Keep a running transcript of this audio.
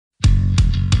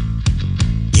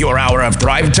Your hour of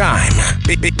Thrive Time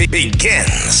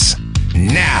begins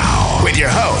now with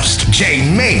your host,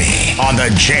 Maymi, on the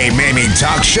Maymi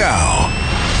Talk Show.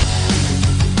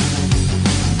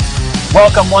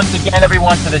 Welcome once again,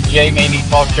 everyone, to the Maymi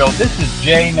Talk Show. This is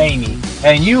Maymi,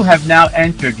 and you have now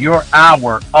entered your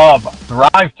hour of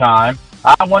Thrive Time.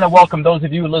 I want to welcome those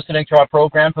of you listening to our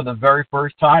program for the very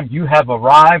first time. You have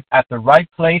arrived at the right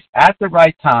place at the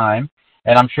right time,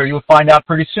 and I'm sure you'll find out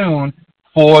pretty soon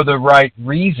for the right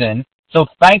reason. So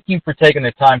thank you for taking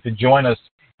the time to join us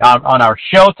on our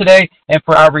show today. And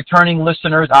for our returning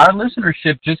listeners, our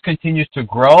listenership just continues to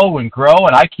grow, and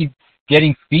I keep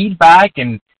getting feedback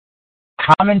and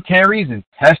commentaries and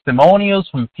testimonials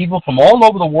from people from all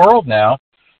over the world now.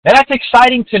 And that's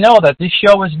exciting to know that this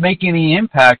show is making the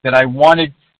impact that I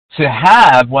wanted to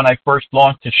have when I first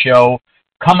launched the show.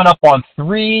 Coming up on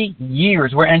 3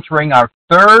 years, we're entering our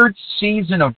third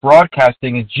season of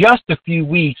broadcasting in just a few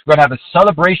weeks. We're going to have a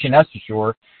celebration, that's for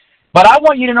sure. But I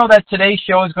want you to know that today's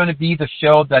show is going to be the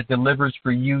show that delivers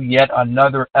for you yet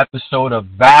another episode of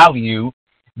value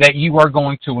that you are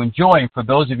going to enjoy. And for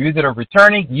those of you that are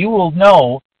returning, you will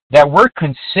know that we're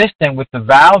consistent with the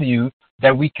value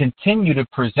that we continue to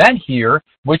present here,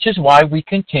 which is why we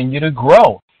continue to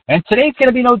grow. And today's going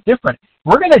to be no different.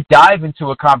 We're going to dive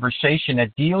into a conversation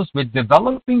that deals with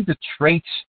developing the traits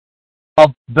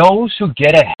of those who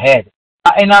get ahead.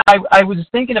 And I was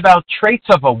thinking about traits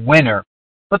of a winner,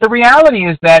 but the reality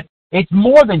is that it's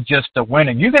more than just a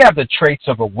winner. You can have the traits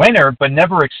of a winner, but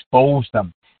never expose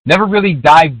them, never really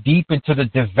dive deep into the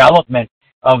development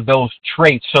of those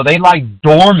traits. So they lie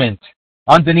dormant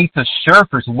underneath the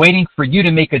surface, waiting for you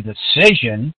to make a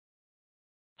decision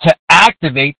to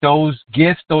activate those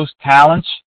gifts, those talents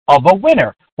of a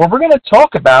winner. Well, we're going to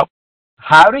talk about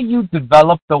how do you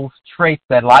develop those traits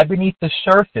that lie beneath the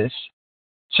surface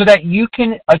so that you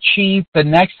can achieve the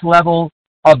next level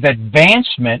of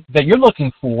advancement that you're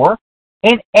looking for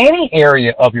in any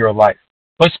area of your life.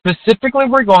 But specifically,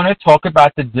 we're going to talk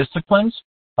about the disciplines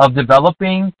of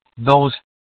developing those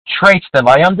traits that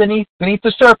lie beneath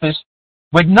the surface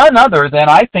with none other than,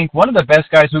 I think, one of the best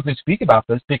guys who can speak about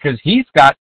this, because he's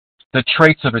got the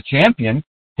traits of a champion.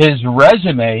 His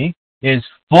resume is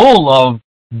full of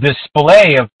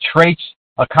display of traits,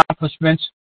 accomplishments,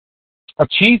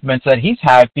 achievements that he's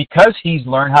had because he's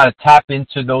learned how to tap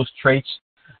into those traits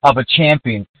of a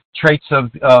champion, traits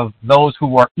of those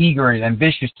who are eager and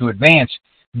ambitious to advance.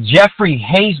 Jeffrey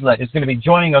Hazlett is going to be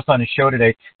joining us on the show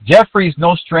today. Jeffrey is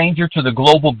no stranger to the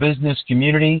global business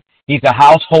community. He's a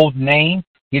household name.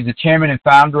 He's the chairman and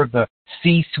founder of the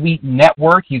C-Suite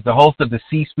Network. He's the host of the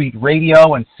C-Suite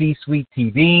Radio and C-Suite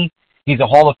TV. He's a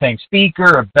Hall of Fame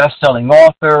speaker, a best-selling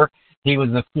author. He was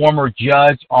a former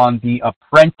judge on The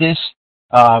Apprentice,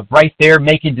 right there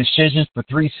making decisions for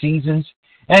 3 seasons.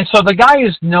 And so the guy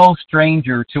is no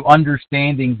stranger to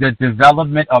understanding the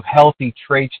development of healthy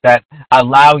traits that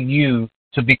allow you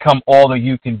to become all that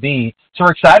you can be. So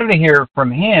we're excited to hear from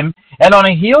him. And on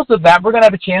the heels of that, we're going to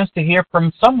have a chance to hear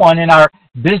from someone in our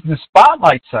Business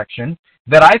Spotlight section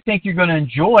that I think you're going to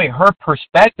enjoy her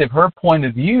perspective, her point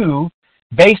of view,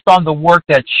 based on the work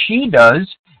that she does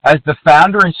as the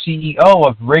founder and CEO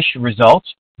of Rish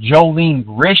Results. Jolene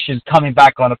Rish is coming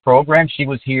back on the program. She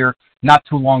was here not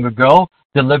too long ago,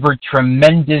 delivered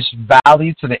tremendous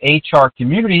value to the HR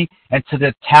community and to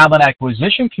the talent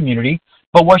acquisition community.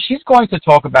 But what she's going to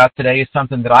talk about today is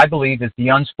something that I believe is the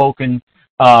unspoken,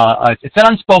 it's an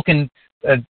unspoken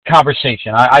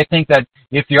conversation. I think that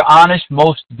if you're honest,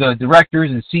 most the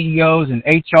directors and CEOs and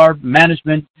HR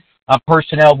management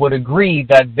personnel would agree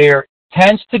that there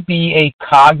tends to be a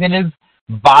cognitive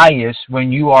bias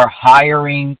when you are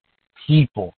hiring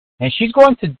people. And she's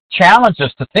going to challenge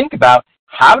us to think about,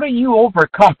 how do you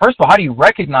overcome, first of all, how do you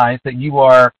recognize that you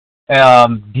are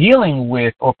dealing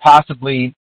with, or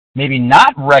possibly maybe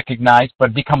not recognize,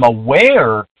 but become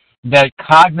aware that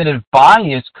cognitive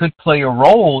bias could play a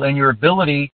role in your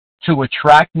ability to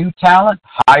attract new talent,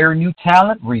 hire new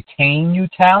talent, retain new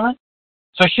talent.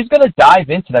 So she's going to dive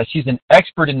into that. She's an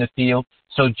expert in the field.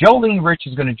 So Jolene Rich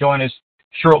is going to join us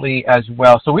shortly as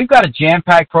well. So we've got a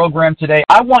jam-packed program today.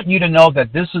 I want you to know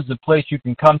that this is the place you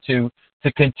can come to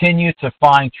continue to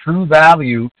find true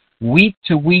value week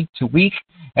to week to week.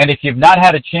 And if you've not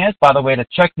had a chance, by the way, to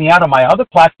check me out on my other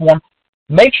platform,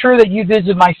 make sure that you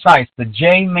visit my site,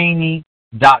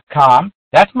 thejmaymi.com.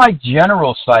 That's my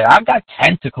general site. I've got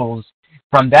tentacles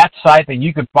from that site that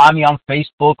you can find me on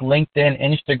Facebook, LinkedIn,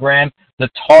 Instagram, the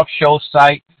talk show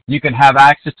site. You can have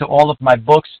access to all of my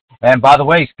books. And by the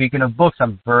way, speaking of books,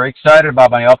 I'm very excited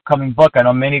about my upcoming book. I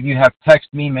know many of you have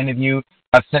texted me. Many of you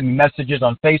have sent me messages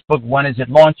on Facebook. When is it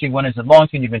launching? When is it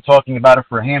launching? You've been talking about it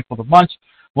for a handful of months.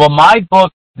 Well, my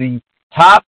book, The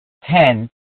Top 10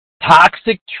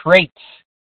 Toxic Traits,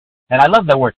 and I love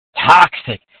that word,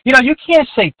 toxic. You know, you can't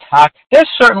say toxic. There's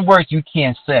certain words you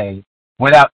can't say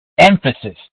without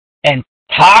emphasis, and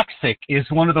toxic is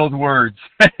one of those words.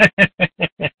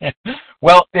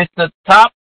 Well, it's the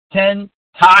top 10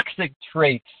 toxic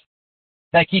traits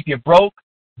that keep you broke,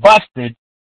 busted,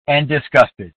 and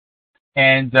disgusted.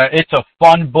 And it's a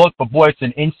fun book, but boy, it's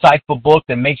an insightful book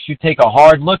that makes you take a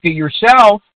hard look at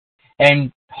yourself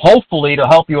and hopefully to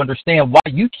help you understand why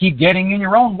you keep getting in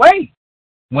your own way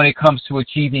when it comes to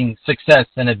achieving success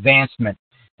and advancement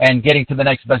and getting to the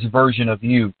next best version of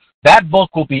you. That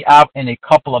book will be out in a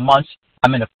couple of months.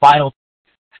 I'm in the final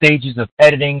stages of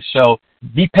editing, so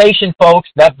be patient, folks.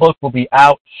 That book will be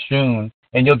out soon,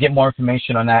 and you'll get more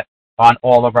information on that on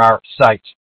all of our sites.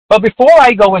 But before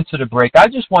I go into the break, I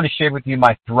just want to share with you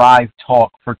my Thrive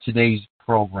Talk for today's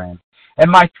program.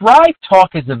 And my Thrive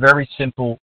Talk is a very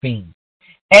simple theme,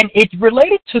 and it's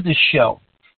related to the show.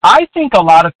 I think a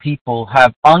lot of people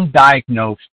have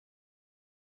undiagnosed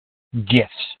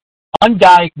gifts,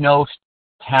 undiagnosed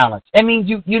talents. I mean,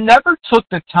 you never took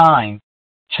the time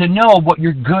to know what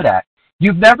you're good at.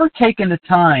 You've never taken the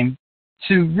time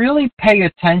to really pay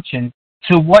attention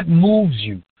to what moves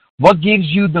you, what gives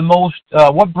you the most,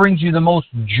 what brings you the most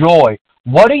joy.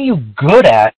 What are you good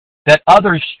at that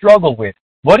others struggle with?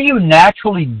 What are you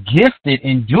naturally gifted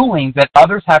in doing that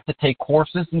others have to take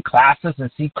courses and classes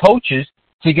and see coaches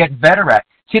to get better at?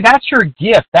 See, that's your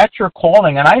gift. That's your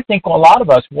calling. And I think a lot of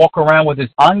us walk around with this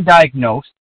undiagnosed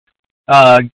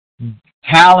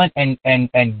talent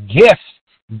and gifts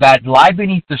that lie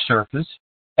beneath the surface,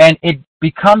 and it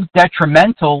becomes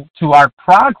detrimental to our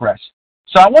progress.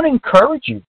 So I want to encourage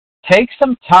you, take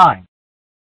some time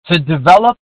to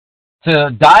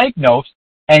diagnose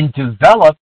and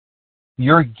develop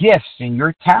your gifts and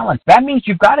your talents. That means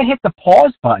you've got to hit the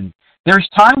pause button. There's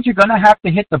times you're going to have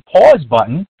to hit the pause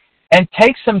button and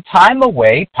take some time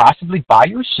away, possibly by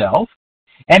yourself,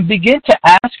 and begin to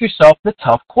ask yourself the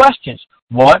tough questions.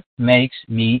 What makes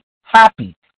me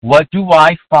happy? What do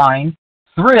I find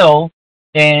thrill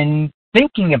in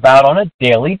thinking about on a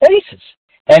daily basis?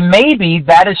 And maybe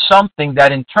that is something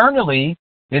that internally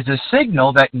is a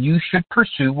signal that you should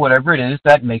pursue whatever it is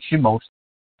that makes you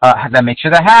that makes you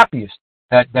the happiest,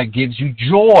 that gives you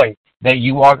joy, that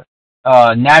you are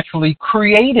naturally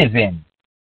creative in.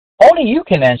 Only you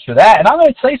can answer that. And I'm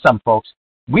going to say something, folks.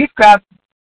 We've got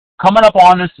coming up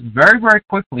on us very, very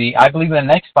quickly, I believe in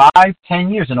the next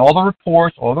 5-10 years, and all the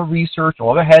reports, all the research,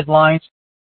 all the headlines,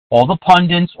 all the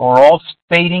pundits are all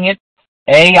stating it.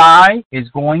 AI is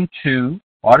going to,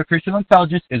 artificial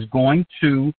intelligence is going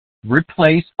to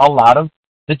replace a lot of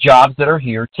the jobs that are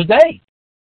here today.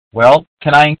 Well,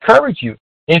 can I encourage you?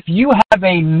 If you have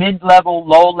a mid-level,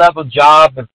 low-level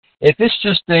job, if it's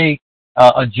just a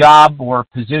job or a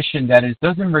position that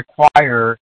doesn't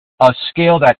require a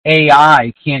skill that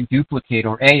AI can't duplicate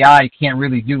or AI can't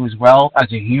really do as well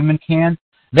as a human can,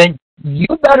 then you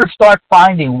better start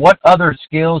finding what other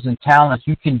skills and talents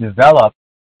you can develop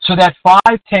so that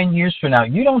 5-10 years from now,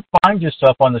 you don't find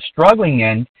yourself on the struggling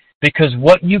end because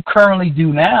what you currently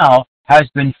do now has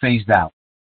been phased out.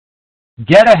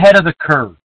 Get ahead of the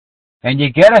curve. And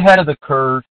you get ahead of the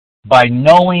curve by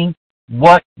knowing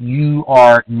what you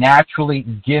are naturally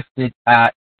gifted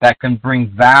at that can bring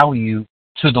value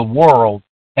to the world,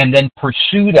 and then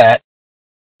pursue that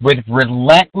with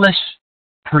relentless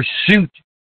pursuit,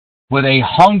 with a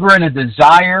hunger and a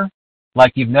desire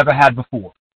like you've never had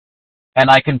before. And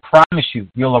I can promise you,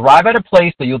 you'll arrive at a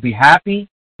place that you'll be happy,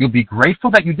 you'll be grateful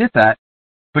that you did that,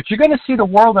 but you're going to see the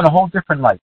world in a whole different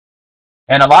light.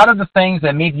 And a lot of the things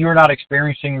that maybe you're not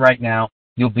experiencing right now,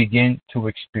 you'll begin to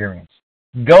experience.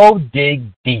 Go dig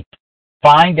deep.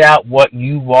 Find out what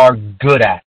you are good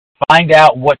at. Find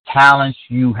out what talents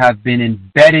you have been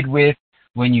embedded with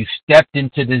when you stepped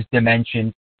into this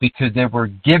dimension, because they were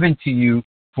given to you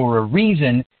for a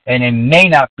reason, and it may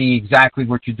not be exactly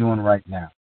what you're doing right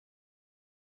now.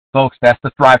 Folks, that's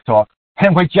the Thrive Talk.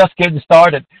 And we're just getting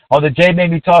started on the Jay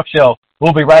Maymi Talk Show.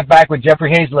 We'll be right back with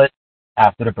Jeffrey Hazlett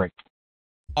after the break.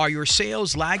 Are your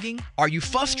sales lagging? Are you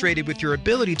frustrated with your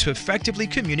ability to effectively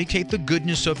communicate the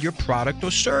goodness of your product or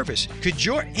service? Could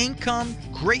your income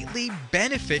greatly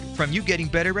benefit from you getting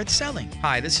better at selling?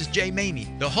 Hi, this is Jay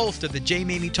Maymi, the host of the Jay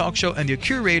Maymi Talk Show and the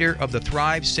curator of the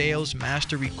Thrive Sales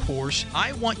Mastery course.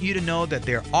 I want you to know that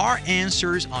there are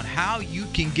answers on how you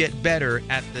can get better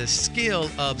at the skill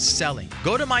of selling.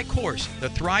 Go to my course, the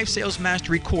Thrive Sales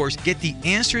Mastery course. Get the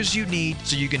answers you need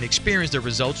so you can experience the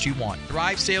results you want.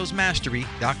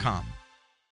 ThriveSalesMastery.com.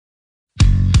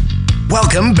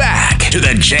 Welcome back to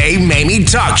the Jay Maymi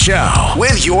Talk Show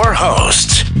with your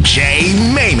host, Jay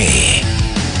Maymi.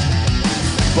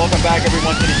 Welcome back,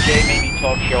 everyone, to the Jay Maymi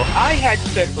Talk Show. I had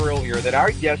said earlier that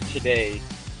our guest today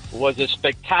was a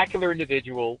spectacular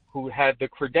individual who had the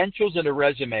credentials and a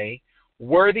resume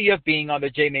worthy of being on the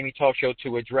Jay Maymi Talk Show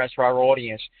to address our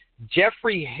audience.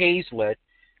 Jeffrey Hazlett,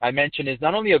 I mentioned, is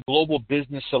not only a global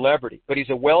business celebrity, but he's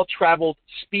a well-traveled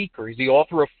speaker. He's the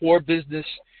author of 4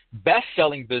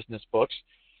 best-selling business books,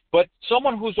 but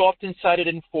someone who's often cited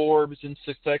in Forbes and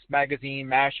Success Magazine,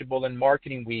 Mashable, and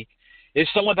Marketing Week is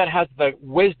someone that has the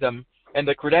wisdom and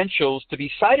the credentials to be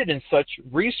cited in such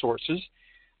resources,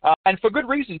 and for good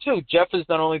reason, too. Jeff is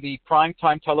not only the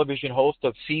primetime television host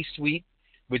of C-Suite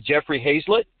with Jeffrey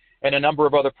Hazlett and a number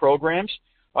of other programs,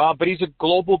 but he's a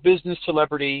global business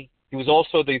celebrity. He was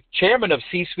also the chairman of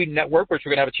C-Suite Network, which we're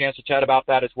going to have a chance to chat about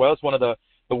that as well. It's one of the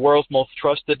world's most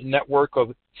trusted network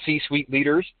of C-Suite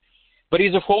leaders. But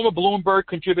he's a former Bloomberg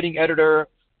contributing editor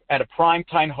and a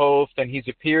primetime host, and he's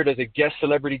appeared as a guest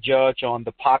celebrity judge on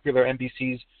the popular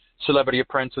NBC's Celebrity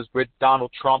Apprentice with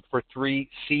Donald Trump for 3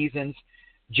 seasons.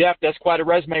 Jeff, that's quite a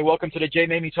resume. Welcome to the Jay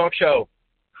Maymi Talk Show.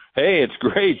 Hey, it's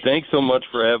great. Thanks so much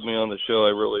for having me on the show. I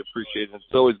really appreciate it.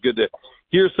 It's always good to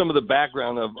hear some of the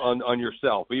background on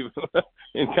yourself, even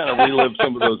and kind of relive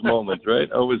some of those moments, right?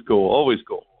 Always cool. Always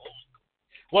cool.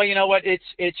 Well, you know what?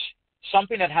 It's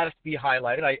something that has to be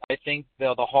highlighted. I think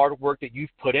the hard work that you've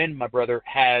put in, my brother,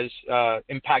 has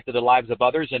impacted the lives of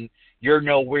others, and you're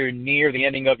nowhere near the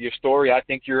ending of your story. I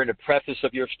think you're in the preface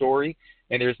of your story,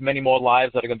 and there's many more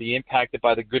lives that are going to be impacted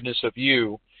by the goodness of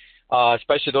you,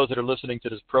 especially those that are listening to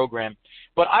this program.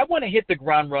 But I want to hit the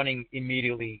ground running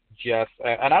immediately, Jeff,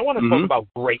 and I want to talk about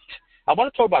great. I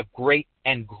want to talk about great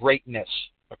and greatness,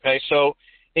 okay? So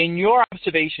in your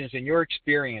observations, in your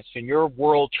experience, in your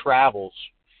world travels,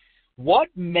 what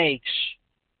makes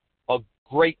a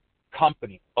great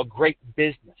company, a great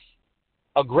business,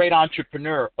 a great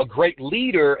entrepreneur, a great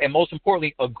leader, and most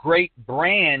importantly, a great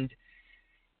brand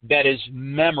that is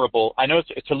memorable? I know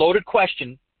it's a loaded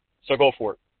question, so go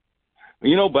for it.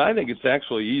 But I think it's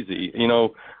actually easy.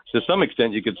 To some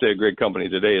extent, you could say a great company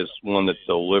today is one that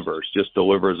just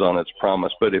delivers on its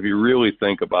promise. But if you really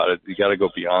think about it, you got to go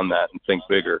beyond that and think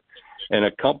bigger. And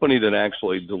a company that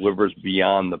actually delivers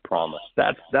beyond the promise,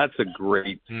 that's a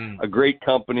great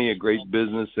company, a great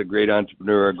business, a great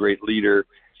entrepreneur, a great leader,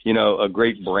 a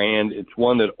great brand. It's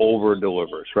one that over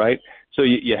delivers, right? So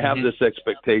you have this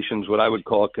expectations, what I would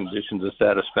call conditions of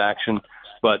satisfaction,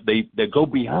 but they go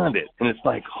beyond it. And it's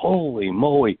like, holy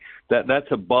moly,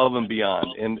 that's above and beyond.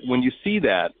 And when you see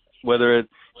that, whether it's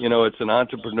an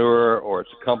entrepreneur or it's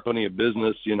a company, a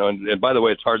business, and by the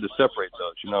way, it's hard to separate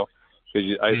those,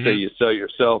 because I say you sell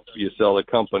yourself, you sell the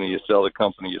company, you sell the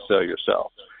company, you sell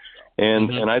yourself.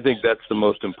 And I think that's the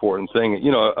most important thing.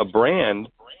 A brand,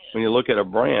 when you look at a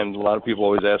brand, a lot of people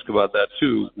always ask about that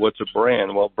too. What's a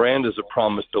brand? Well, brand is a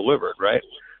promise delivered, right?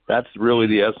 That's really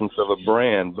the essence of a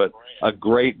brand. But a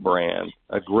great brand,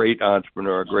 a great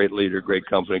entrepreneur, a great leader, great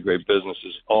company, great business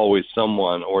is always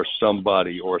someone or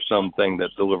somebody or something that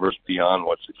delivers beyond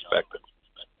what's expected.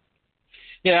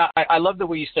 Yeah, I love the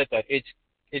way you said that.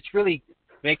 It's really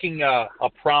making a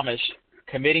promise,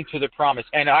 committing to the promise.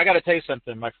 And I got to tell you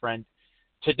something, my friend.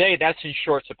 Today, that's in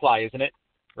short supply, isn't it?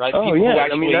 Right? Oh, yeah.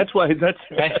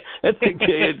 That's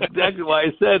exactly why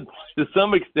I said, to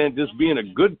some extent, just being a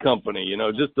good company,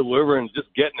 just delivering, just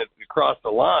getting it across the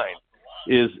line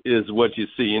is what you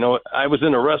see. I was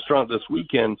in a restaurant this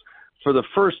weekend for the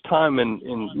first time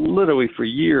in literally for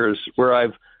years where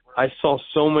I saw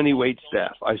so many wait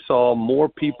staff. I saw more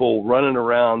people running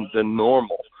around than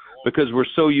normal because we're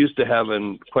so used to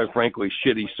having, quite frankly,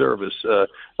 shitty service,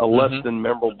 a less than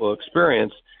memorable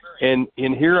experience. And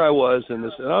here I was, and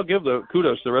I'll give the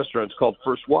kudos to the restaurant. It's called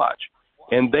First Watch.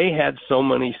 And they had so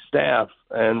many staff,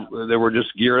 and they were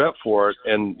just geared up for it.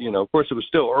 And, of course, it was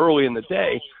still early in the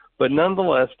day, but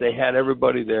nonetheless, they had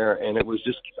everybody there. And it was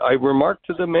just, I remarked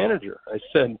to the manager, I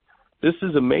said, this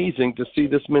is amazing to see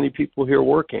this many people here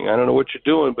working. I don't know what you're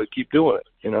doing, but keep doing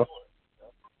it,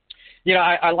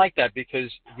 I like that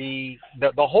because the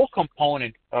whole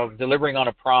component of delivering on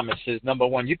a promise is, number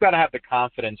one, you've got to have the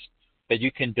confidence that you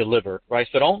can deliver, right?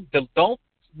 So don't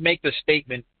make the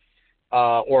statement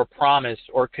or promise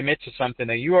or commit to something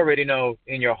that you already know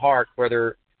in your heart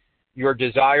whether your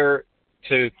desire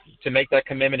to make that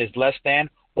commitment is less than,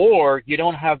 or you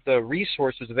don't have the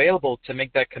resources available to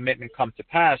make that commitment come to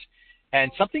pass.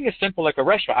 And something as simple like a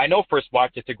restaurant. I know First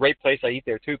Watch. It's a great place. I eat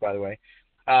there too, by the way.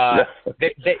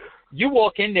 You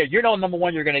walk in there, number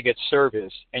one, you're going to get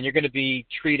service and you're going to be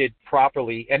treated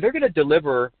properly, and they're going to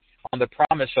deliver on the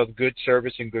promise of good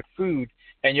service and good food.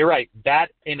 And you're right. That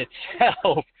in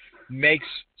itself makes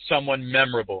someone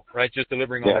memorable, right? Just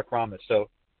delivering on their promise. So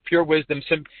pure wisdom.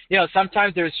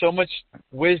 Sometimes there's so much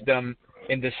wisdom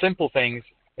in the simple things,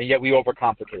 and yet we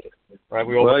overcomplicate it, right?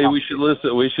 We should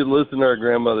listen. We should listen to our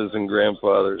grandmothers and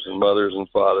grandfathers and mothers and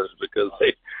fathers, because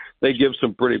they give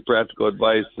some pretty practical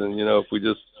advice. And if we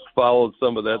just followed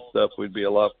some of that stuff, we'd be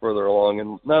a lot further along,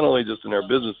 and not only just in our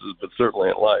businesses, but certainly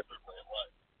in life.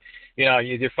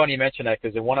 You're funny you mention that,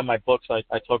 because in one of my books, I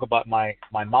talk about my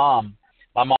mom.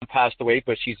 My mom passed away,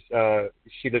 but she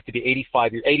lived to be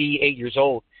 88 years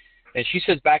old, and she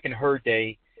says back in her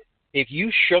day, if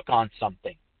you shook on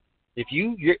something, if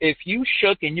you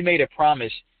shook and you made a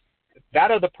promise,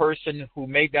 that other person who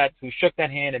shook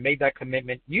that hand and made that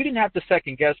commitment, you didn't have to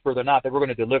second guess whether or not they were going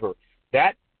to deliver.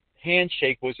 That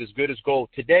handshake was as good as gold.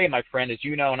 Today, my friend, as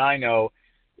you know and I know,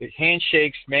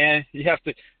 handshakes, man, you have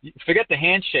to forget the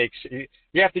handshakes.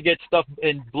 You have to get stuff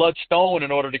in bloodstone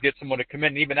in order to get someone to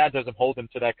commit, and even that doesn't hold them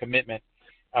to that commitment.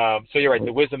 So you're right.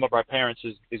 The wisdom of our parents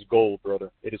is gold,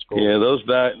 brother. It is gold. Yeah, those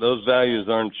values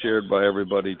aren't shared by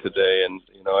everybody today. And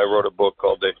I wrote a book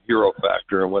called The Hero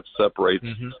Factor, and what separates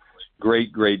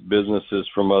great businesses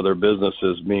from other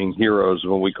businesses being heroes,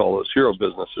 when we call those hero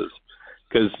businesses,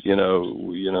 because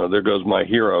there goes my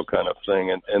hero kind of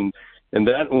thing. And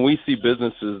that when we see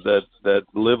businesses that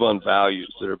live on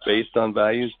values, that are based on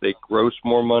values, they gross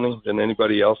more money than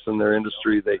anybody else in their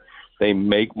industry. They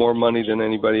make more money than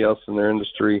anybody else in their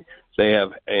industry. They have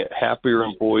happier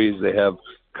employees. They have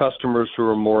customers who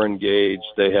are more engaged.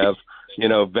 They have,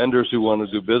 vendors who want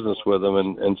to do business with them.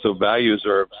 And so values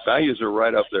are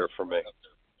right up there for me.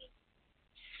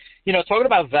 Talking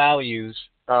about values,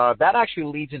 that actually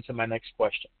leads into my next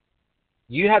question.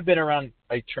 You have been around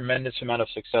a tremendous amount of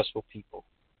successful people.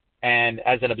 And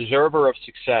as an observer of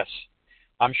success,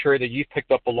 I'm sure that you've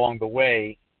picked up along the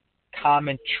way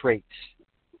common traits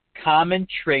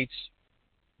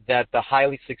that the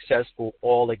highly successful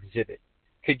all exhibit.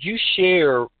 Could you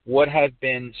share what have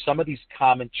been some of these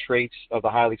common traits of the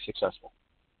highly successful?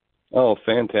 Oh,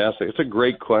 fantastic. It's a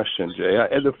great question, Jay.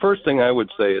 The first thing I would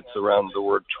say, it's around the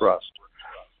word trust.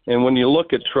 And when you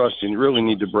look at trust, you really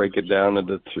need to break it down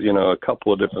into, a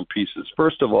couple of different pieces.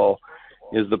 First of all,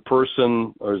 is the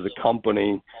person or is the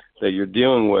company that you're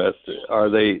dealing with, are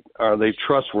they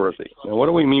trustworthy? And what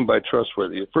do we mean by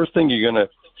trustworthy? The first thing you're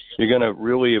gonna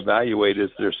really evaluate is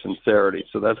their sincerity.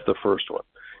 So that's the first one.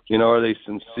 Are they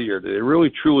sincere? Do they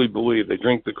really truly believe? They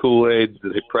drink the Kool-Aid?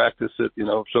 Do they practice it?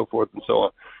 So forth and so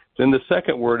on. Then the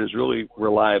second word is really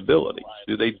reliability.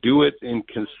 Do they do it in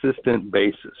consistent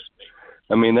basis?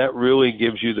 I mean, that really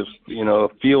gives you a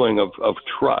feeling of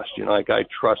trust. Like I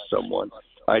trust someone.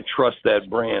 I trust that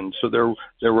brand. So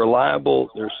they're reliable,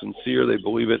 they're sincere, they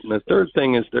believe it. And the third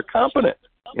thing is they're competent,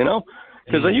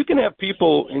 because you can have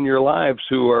people in your lives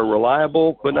who are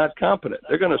reliable but not competent.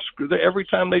 They're going to screw every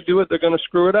time they do it, they're going to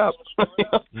screw it up.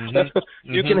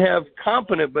 You can have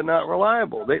competent but not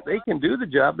reliable. They can do the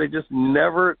job, they just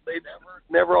never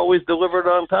always deliver it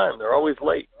on time. They're always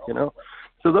late,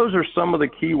 So those are some of the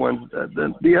key ones.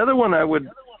 The other one I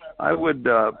would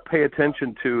pay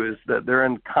attention to is that they're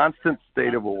in constant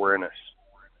state of awareness,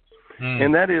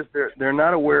 and that is they're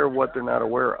not aware of what they're not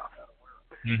aware of.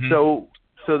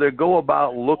 So they go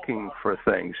about looking for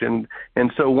things, and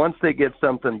so once they get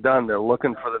something done, they're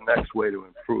looking for the next way to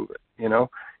improve it.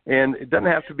 And it doesn't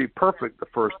have to be perfect the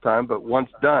first time, but once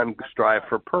done, strive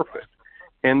for perfect.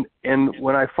 And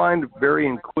when I find very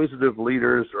inquisitive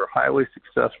leaders or highly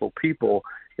successful people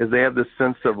is they have this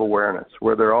sense of awareness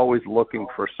where they're always looking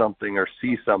for something or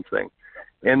see something.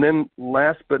 And then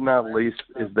last but not least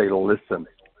is they listen,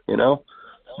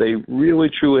 They really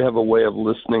truly have a way of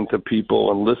listening to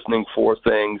people and listening for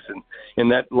things,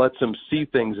 and that lets them see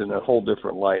things in a whole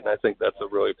different light. And I think that's a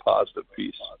really positive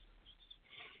piece.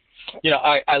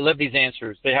 I love these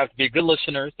answers. They have to be good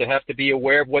listeners. They have to be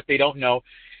aware of what they don't know.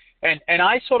 And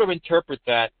I sort of interpret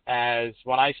that as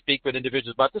when I speak with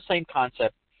individuals about the same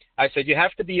concept, I said you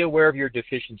have to be aware of your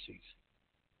deficiencies.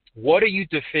 What are you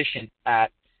deficient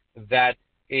at that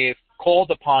if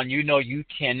called upon, you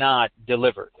cannot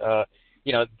deliver? The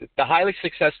highly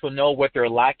successful know what they're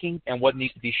lacking and what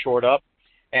needs to be shored up,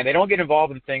 and they don't get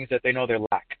involved in things that they know they're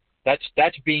lacking.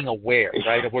 That's being aware,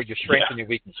 right, of what your strengths and your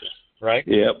weaknesses, right?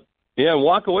 Yep. Yeah, and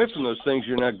walk away from those things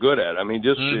you're not good at. I mean,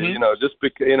 just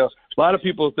because, a lot of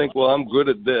people think, well, I'm good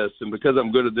at this, and because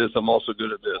I'm good at this, I'm also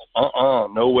good at this.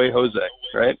 No way, Jose,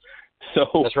 right? So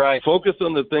that's right. Focus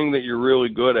on the thing that you're really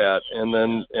good at, and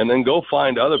then go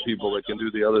find other people that can do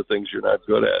the other things you're not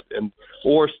good at,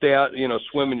 or stay out,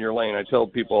 swim in your lane. I tell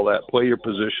people that, play your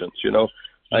positions,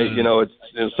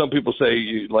 Some people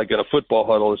say, like in a football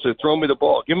huddle, they say, "Throw me the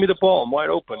ball, give me the ball, I'm wide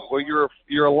open." Well, you're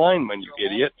a lineman, you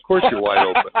idiot. Of course you're wide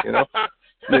open.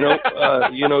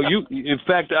 In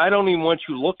fact, I don't even want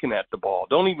you looking at the ball.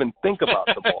 Don't even think about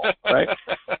the ball, right?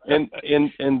 And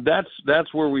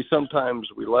that's where we sometimes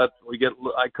get.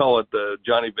 I call it the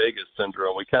Johnny Vegas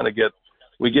syndrome. We kind of get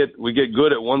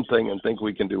good at one thing and think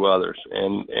we can do others,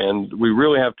 and we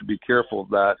really have to be careful of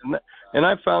that. And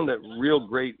I found that real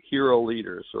great hero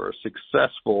leaders or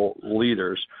successful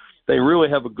leaders, they really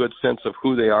have a good sense of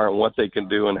who they are and what they can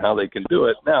do and how they can do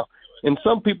it. Now, and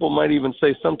some people might even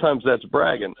say sometimes that's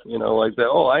bragging, like that.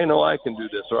 Oh, I know I can do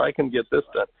this, or I can get this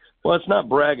done. Well, it's not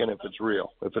bragging if it's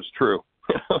real, if it's true.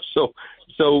 So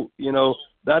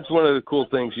that's one of the cool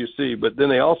things you see. But then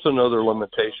they also know their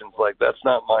limitations. Like, that's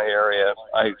not my area.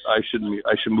 I should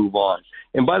move on.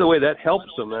 And by the way, that helps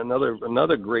them.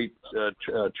 Another great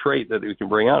trait that we can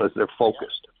bring out is they're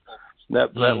focused.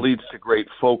 That leads to great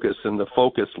focus, and the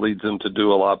focus leads them to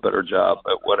do a lot better job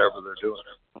at whatever they're doing.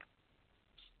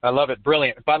 I love it.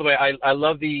 Brilliant. By the way, I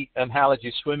love the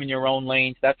analogy, swim in your own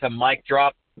lanes. That's a mic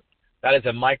drop. That is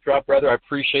a mic drop, brother. I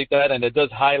appreciate that, and it does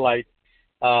highlight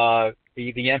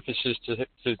the emphasis to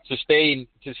stay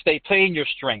playing your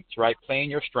strengths, right? Playing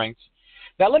your strengths.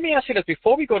 Now, let me ask you this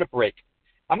before we go to break.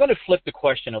 I'm going to flip the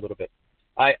question a little bit.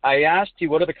 I asked you,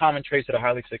 what are the common traits that are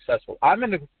highly successful? I'm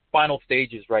in the final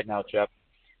stages right now, Jeff,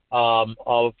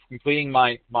 of completing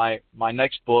my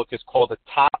next book. It's called The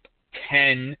Top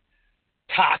 10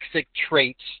 Toxic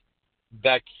Traits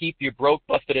That Keep You Broke,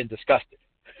 Busted, and Disgusted.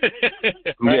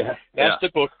 Right? That's the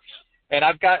book. And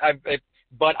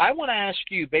but I want to ask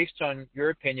you, based on your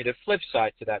opinion, the flip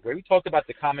side to that, where we talked about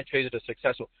the common traits that are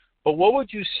successful. But what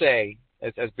would you say,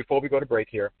 as before we go to break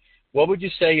here, what would you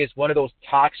say is one of those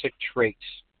toxic traits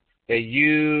that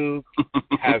you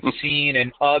have seen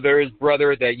in others,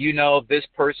 brother, that this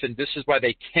person, this is why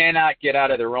they cannot get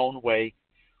out of their own way?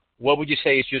 What would you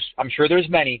say is just, I'm sure there's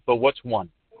many, but what's one?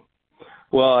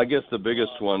 Well, I guess the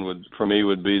biggest one for me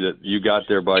would be that you got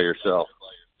there by yourself.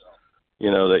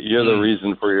 That you're the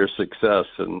reason for your success.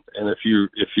 And if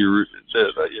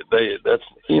that's,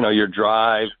 your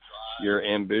drive, your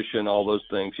ambition, all those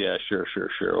things. Yeah, sure.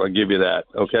 I'll give you that.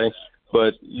 Okay.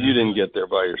 But you didn't get there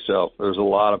by yourself. There's a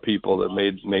lot of people that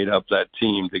made up that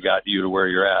team that got you to where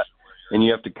you're at. And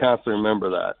you have to constantly remember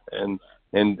that. And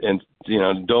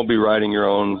don't be writing your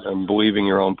own and believing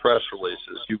your own press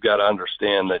releases. You've got to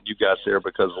understand that you got there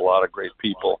because of a lot of great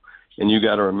people. And you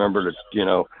got to remember to,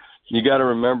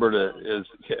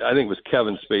 I think it was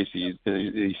Kevin Spacey.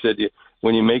 He said,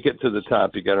 when you make it to the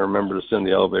top, you got to remember to send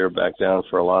the elevator back down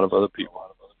for a lot of other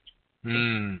people.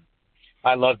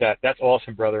 I love that. That's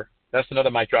awesome, brother. That's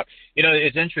another mic drop.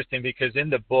 It's interesting because in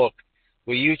the book,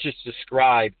 what you just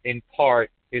described in part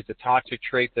is the toxic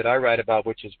trait that I write about,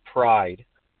 which is pride,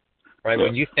 right? Yeah.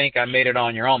 When you think I made it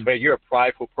on your own, but you're a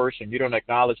prideful person. You don't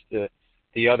acknowledge the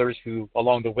others who,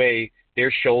 along the way, their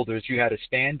shoulders you had to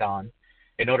stand on.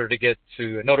 In order for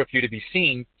you to be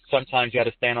seen, sometimes you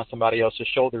had to stand on somebody else's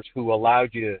shoulders who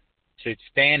allowed you to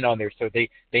stand on there. So they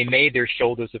made their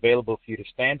shoulders available for you to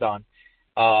stand on,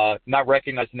 not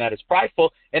recognizing that as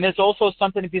prideful. And there's also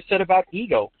something to be said about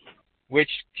ego, which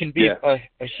can be a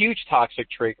huge toxic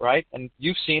trait, right? And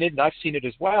you've seen it, and I've seen it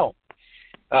as well.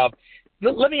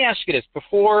 Let me ask you this.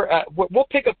 Before we'll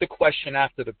pick up the question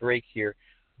after the break here,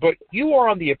 but you were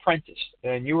on The Apprentice,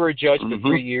 and you were a judge for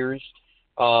 3 years.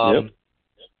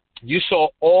 You saw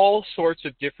all sorts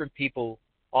of different people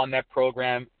on that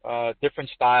program, different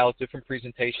styles, different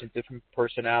presentations, different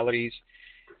personalities,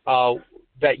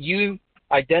 that you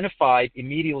identified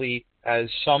immediately as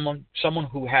someone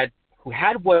who had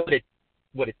what it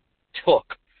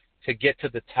took to get to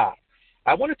the top.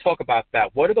 I want to talk about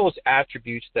that. What are those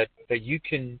attributes that you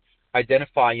can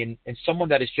identify in someone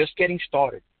that is just getting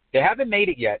started? They haven't made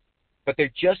it yet, but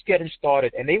they're just getting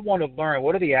started, and they want to learn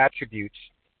what are the attributes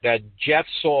that Jeff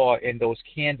saw in those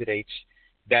candidates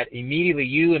that immediately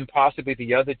you and possibly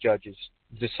the other judges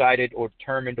decided or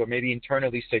determined or maybe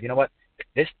internally said, you know what,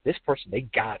 this person, they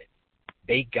got it.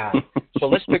 They got it. So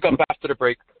let's pick up after the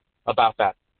break about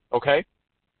that, okay?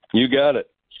 You got it.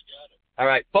 All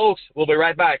right, folks, we'll be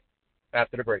right back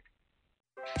after the break.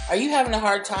 Are you having a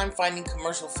hard time finding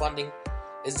commercial funding?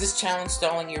 Is this challenge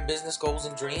stalling your business goals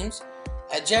and dreams?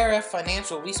 At JRF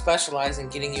Financial, we specialize in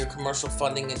getting your commercial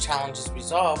funding and challenges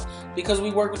resolved because we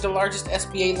work with the largest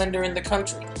SBA lender in the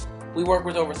country. We work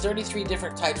with over 33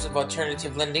 different types of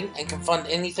alternative lending and can fund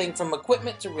anything from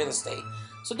equipment to real estate.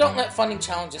 So don't let funding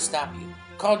challenges stop you.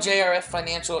 Call JRF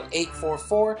Financial at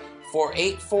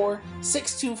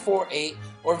 844-484-6248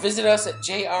 or visit us at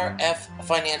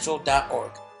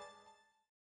jrffinancial.org.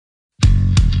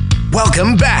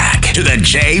 Welcome back to the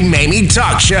Jay Maymi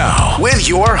Talk Show with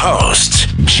your host,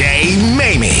 Jay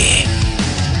Maymi.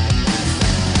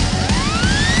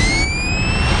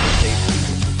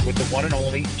 With the one and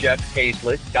only Jeff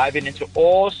Hazlett, diving into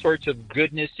all sorts of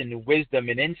goodness and wisdom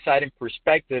and insight and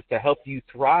perspective to help you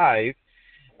thrive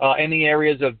in the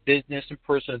areas of business and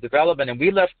personal development. And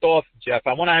we left off, Jeff,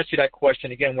 I want to ask you that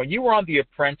question again. When you were on The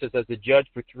Apprentice as a judge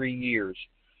for 3 years,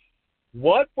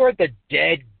 what were the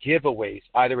dead giveaways,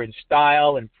 either in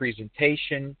style and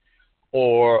presentation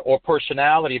or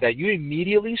personality, that you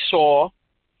immediately saw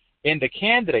in the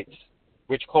candidates,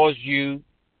 which caused you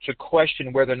to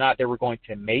question whether or not they were going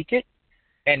to make it?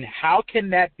 And how can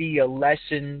that be a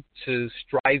lesson to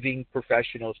striving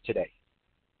professionals today?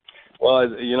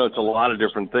 Well, it's a lot of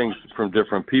different things from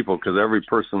different people, because every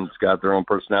person's got their own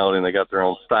personality and they got their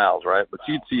own styles, right? But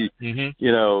you'd see,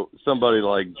 somebody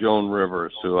like Joan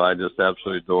Rivers, who I just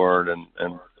absolutely adored and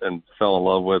fell in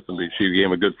love with, and she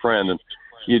became a good friend. And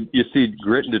you see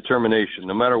grit and determination,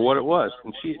 no matter what it was.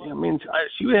 And she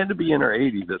had to be in her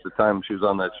 80s at the time she was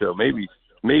on that show, maybe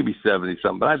 70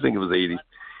 something, but I think it was 80.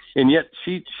 And yet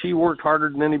she worked harder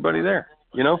than anybody there,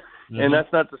 And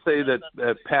that's not to say that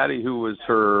Patty, who was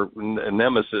her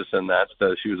nemesis in that,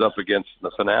 she was up against in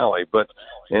the finale. But,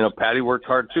 Patty worked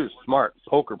hard too. Smart,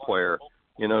 poker player,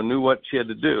 knew what she had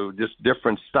to do. Just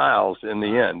different styles in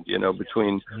the end,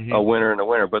 between a winner and a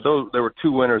winner. But there were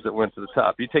 2 winners that went to the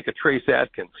top. You take a Trace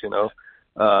Adkins,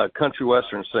 country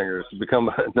western singer, has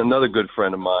become another good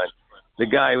friend of mine. The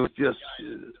guy was just,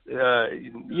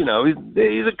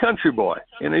 he's a country boy.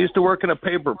 He used to work in a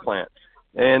paper plant.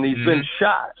 And he's been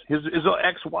shot. His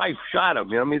ex-wife shot him.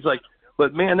 He's like,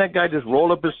 but man, that guy just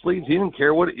rolled up his sleeves. He didn't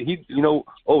care what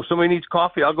somebody needs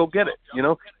coffee, I'll go get it.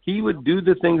 He would do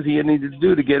the things he needed to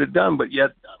do to get it done, but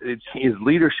yet his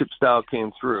leadership style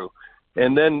came through.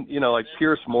 And then, like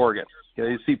Pierce Morgan,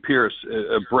 you see Pierce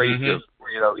abrasive,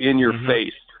 in your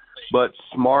face, but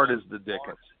smart as the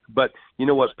dickens. But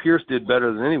what Pierce did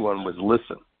better than anyone was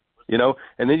listen.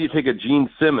 And then you take a Gene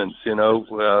Simmons, Kiss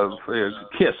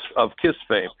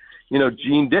fame.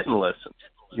 Gene didn't listen,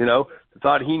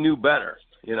 thought he knew better,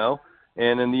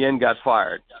 and in the end got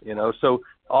fired, So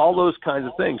all those kinds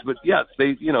of things. But yes,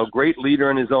 they, great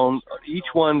leader in his own.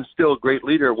 Each one's still a great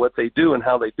leader. What they do and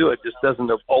how they do it just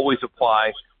doesn't always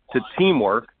apply to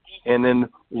teamwork and then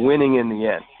winning in the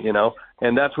end,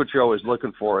 And that's what you're always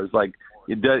looking for, is like,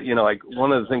 like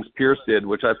one of the things Pierce did,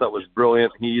 which I thought was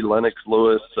brilliant, he, Lennox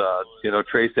Lewis,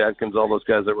 Trace Adkins, all those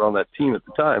guys that were on that team at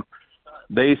the time,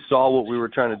 they saw what we were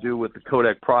trying to do with the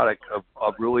Kodak product of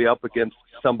really up against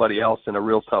somebody else in a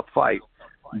real tough fight.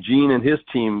 Gene and his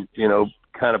team,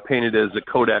 kind of painted it as the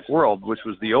Kodak world, which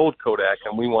was the old Kodak,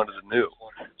 and we wanted the new.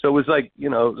 So it was like,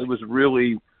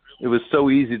 it was so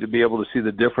easy to be able to see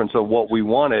the difference of what we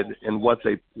wanted and what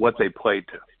they played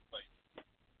to.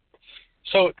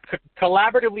 So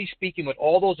collaboratively speaking, with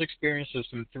all those experiences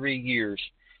from 3 years,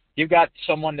 you've got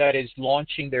someone that is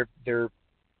launching their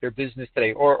business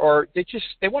today, or they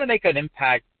want to make an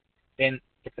impact in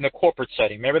a corporate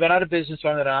setting. Maybe they're not a business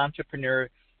owner, they're an entrepreneur,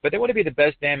 but they want to be the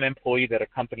best damn employee that a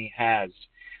company has.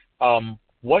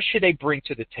 What should they bring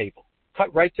to the table?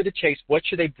 Cut right to the chase. What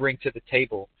should they bring to the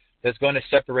table that's going to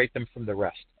separate them from the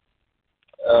rest?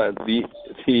 The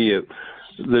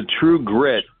true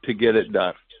grit to get it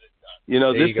done.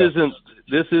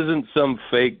 This isn't some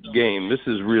fake game. This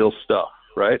is real stuff,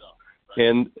 right?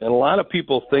 And a lot of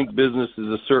people think business is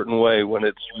a certain way when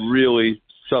it's really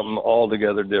something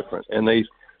altogether different. And they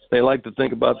like to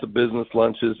think about the business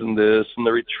lunches and this and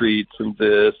the retreats and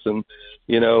this and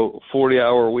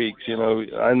 40-hour weeks.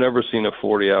 I've never seen a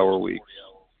 40-hour week.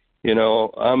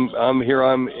 I'm here.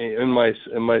 I'm in my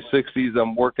 60s.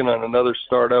 I'm working on another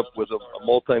startup with a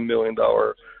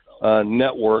multi-million-dollar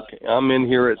network. I'm in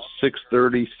here at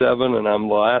 6:37, and I'm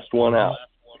the last one out.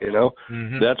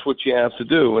 That's what you have to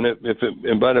do. And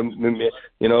and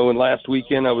last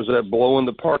weekend I was blowing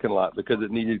the parking lot because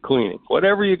it needed cleaning.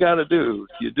 Whatever you got to do,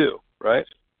 you do, right?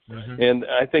 And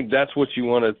I think that's what you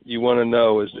want to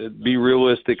know, is be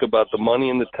realistic about the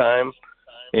money and the time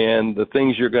and the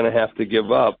things you're going to have to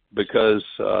give up, because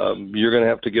you're going to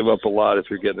have to give up a lot if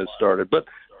you're getting it started. But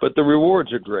the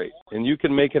rewards are great, and you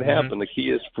can make it happen. The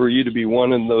key is for you to be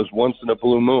one in those once in a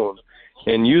blue moon.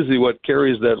 And usually what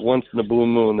carries that once in a blue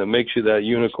moon that makes you that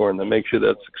unicorn, that makes you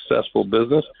that successful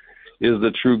business, is the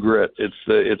true grit. It's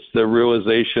the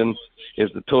realization,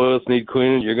 if the toilets need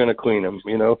cleaning, you're going to clean them.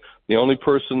 The only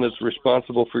person that's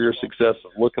responsible for your success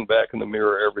is looking back in the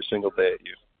mirror every single day at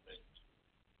you.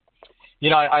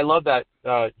 I love that,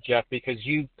 Jeff, because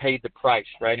you paid the price,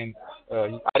 right? And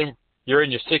you're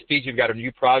in your 60s. You've got a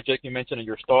new project you mentioned, and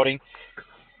you're starting.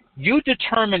 you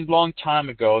determined long time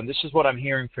ago, and this is what I'm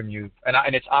hearing from you,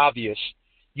 and it's obvious,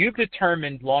 you've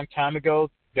determined long time ago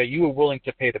that you were willing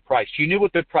to pay the price. You knew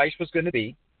what the price was going to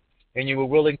be, and you were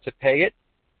willing to pay it,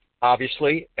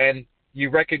 obviously, and you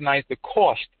recognize the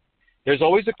cost. There's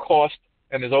always a cost,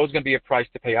 and there's always going to be a price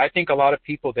to pay. I think a lot of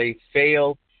people, they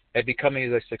fail at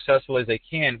becoming as successful as they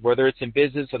can, whether it's in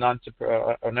business,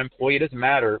 an employee, it doesn't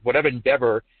matter, whatever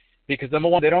endeavor, because number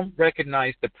one, they don't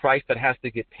recognize the price that has to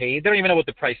get paid. They don't even know what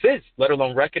the price is, let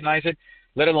alone recognize it,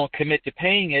 let alone commit to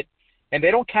paying it, and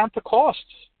they don't count the costs.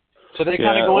 So they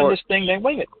kind of go in this thing, they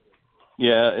wing it.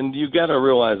 Yeah, and you got to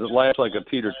realize that life's like a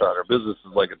teeter-totter. Business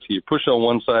is like a T. You push on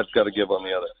one side, it's got to give on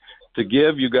the other. To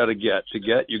give, you got to get. To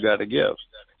get, you got to give.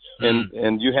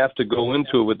 And you have to go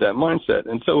into it with that mindset.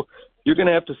 And so you're going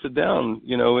to have to sit down,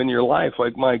 in your life.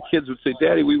 Like my kids would say,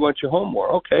 Daddy, we want you home more.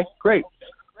 Okay, great.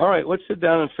 All right, let's sit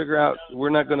down and figure out we're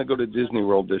not going to go to Disney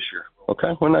World this year.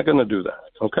 Okay, we're not going to do that.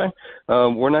 Okay,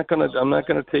 I'm not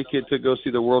going to take you to go see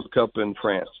the World Cup in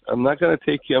France. I'm not going to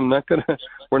take you.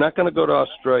 We're not going to go to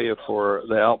Australia for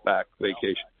the Outback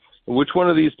vacation. Which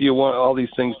one of these do you want? All these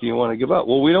things do you want to give up?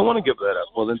 Well, we don't want to give that up.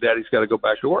 Well, then Daddy's got to go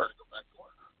back to work.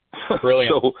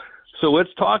 Brilliant. So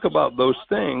let's talk about those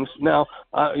things. Now,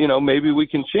 maybe we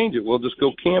can change it. We'll just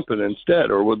go camping instead,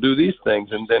 or we'll do these things,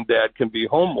 and then Dad can be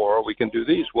home more, or we can do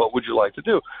these. What would you like to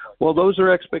do? Well, those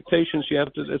are expectations you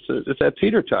have to – it's that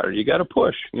teeter-totter. You got to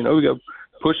push. We got to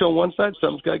push on one side,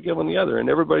 something's got to give on the other, and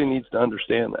everybody needs to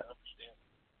understand that.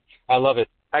 I love it.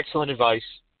 Excellent advice.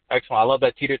 Excellent. I love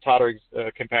that teeter-totter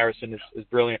comparison. Is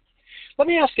brilliant. Let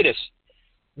me ask you this.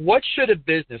 What should a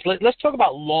business, let's talk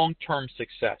about long-term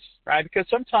success, right? Because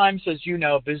sometimes, as you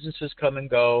know, businesses come and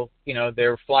go,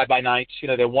 they're fly-by-nights,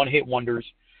 they're one-hit wonders.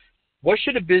 What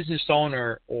should a business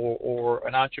owner or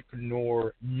an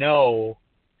entrepreneur know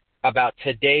about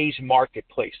today's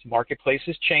marketplace?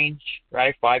 Marketplaces change,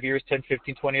 right? 5 years, 10,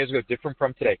 15, 20 years ago, different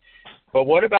from today. But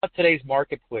what about today's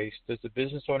marketplace does the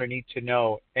business owner need to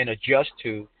know and adjust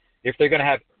to if they're going to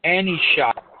have any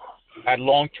shot at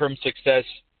long-term success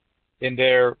in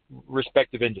their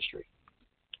respective industry?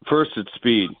 First, it's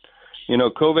speed.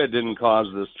 COVID didn't cause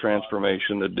this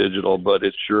transformation to digital, but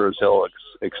it sure as hell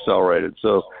accelerated.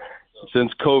 So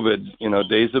since COVID,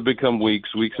 days have become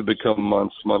weeks, weeks have become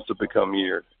months, months have become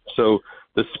years. So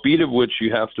the speed of which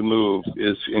you have to move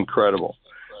is incredible.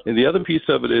 And the other piece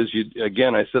of it is,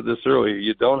 I said this earlier,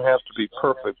 you don't have to be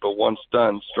perfect, but once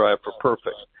done, strive for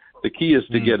perfect. The key is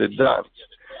to get it done.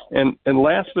 And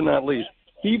last but not least,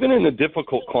 even in a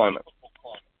difficult climate,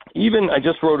 I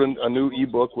just wrote a new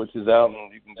ebook, which is out,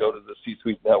 and you can go to the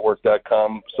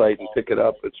csuitenetwork.com site and pick it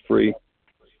up. It's free.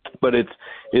 But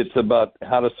it's about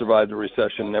how to survive the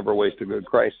recession, never waste a good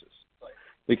crisis.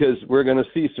 Because we're going to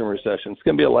see some recession. It's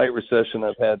going to be a light recession.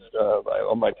 I've had,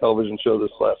 on my television show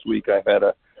this last week, I've had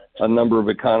a number of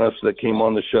economists that came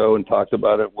on the show and talked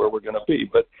about it, where we're going to be.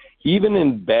 But even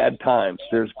in bad times,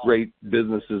 there's great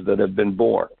businesses that have been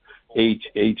born.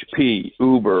 HP,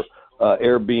 Uber,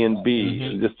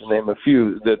 Airbnb, just to name a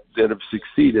few that have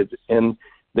succeeded. And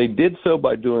they did so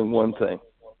by doing one thing,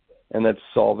 and that's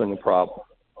solving a problem.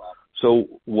 So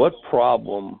what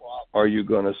problem are you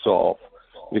going to solve?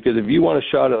 Because if you want a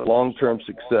shot at long-term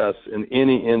success in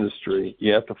any industry,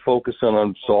 you have to focus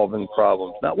on solving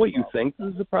problems. Not what you think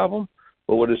is the problem,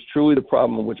 but what is truly the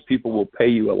problem, which people will pay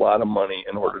you a lot of money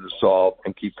in order to solve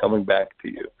and keep coming back to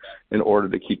you in order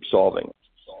to keep solving it.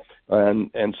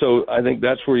 And so I think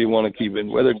that's where you want to keep it.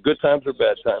 Whether good times or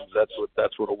bad times,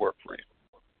 that's what'll work for you.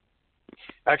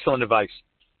 Excellent advice.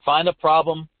 Find a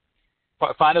problem,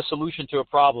 find a solution to a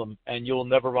problem, and you'll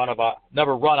never run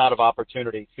out of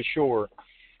opportunity, for sure.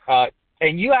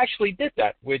 And you actually did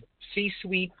that with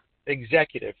C-suite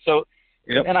executives. So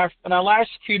yep. in our last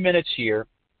few minutes here,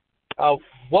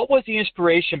 what was the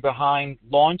inspiration behind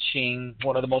launching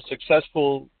one of the most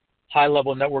successful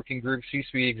high-level networking groups,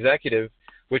 C-suite executive,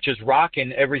 which is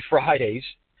rocking every Fridays?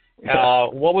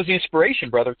 What was the inspiration,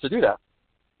 brother, to do that?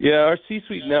 Yeah, our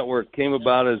C-suite network came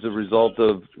about as a result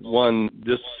of, one,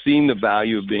 just seeing the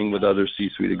value of being with other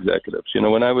C-suite executives.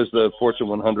 When I was the Fortune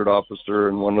 100 officer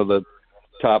in one of the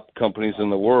top companies in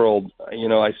the world,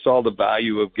 I saw the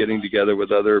value of getting together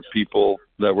with other people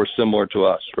that were similar to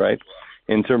us, right?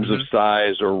 In terms of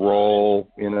size or role,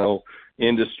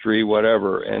 industry,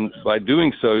 whatever. And by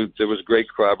doing so, there was great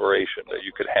collaboration that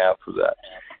you could have for that.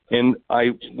 And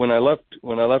when I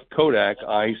left Kodak,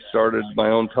 I started my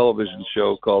own television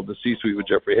show called The C-Suite with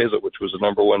Jeffrey Hazlett, which was the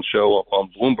 #1 show on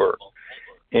Bloomberg.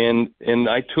 And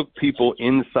I took people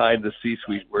inside the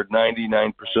C-suite where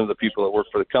 99% of the people that work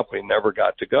for the company never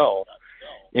got to go.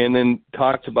 and then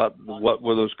talked about what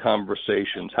were those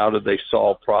conversations. How did they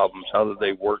solve problems? How did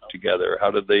they work together?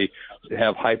 How did they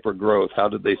have hyper growth? How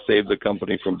did they save the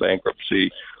company from bankruptcy?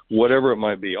 Whatever it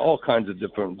might be, all kinds of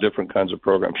different kinds of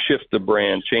programs. Shift the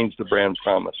brand, change the brand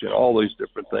promise, all these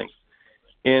different things.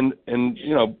 And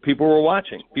people were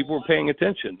watching, people were paying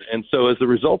attention, and so as a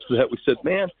result of that, we said,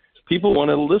 man, people want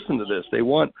to listen to this. They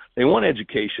want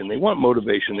education, they want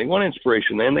motivation, they want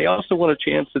inspiration, and they also want a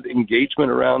chance at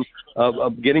engagement around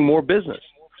of getting more business,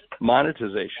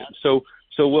 monetization. So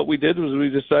what we did was we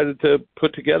decided to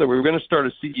put together. We were going to start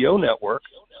a CEO network,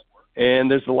 and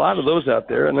there's a lot of those out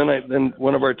there. And then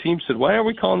one of our teams said, why aren't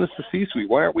we calling this the C-suite?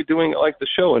 Why aren't we doing it like the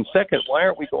show? And second, why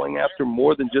aren't we going after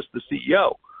more than just the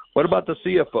CEO? What about the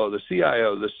CFO, the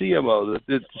CIO, the CMO,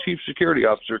 the Chief Security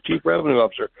Officer, Chief Revenue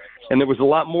Officer? And there was a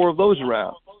lot more of those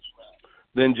around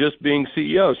than just being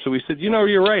CEO. So we said,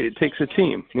 you're right. It takes a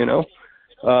team,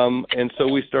 And so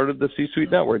we started the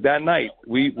C-Suite Network. That night,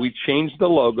 we changed the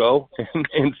logo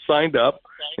and signed up.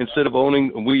 Instead of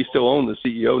we still own the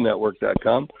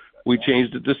CEOnetwork.com. We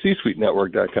changed it to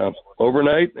CSuiteNetwork.com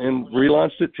overnight and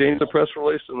relaunched it, changed the press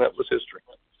release, and that was history.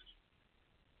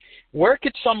 Where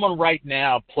could someone right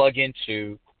now plug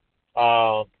into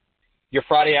your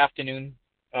Friday afternoon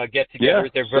get-together? Yeah,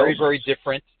 they're very, very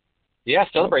different. Yeah,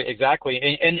 celebrate, exactly.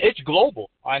 And it's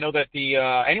global. I know that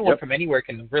anyone from anywhere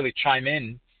can really chime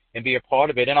in and be a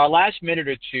part of it. In our last minute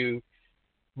or two,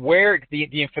 where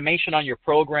the information on your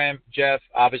program, Jeff,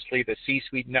 obviously the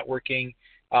C-Suite networking,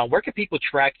 where can people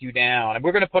track you down? And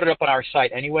we're going to put it up on our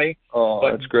site anyway. Oh,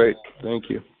 that's great. Thank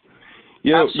you.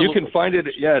 You can find it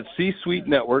at C-Suite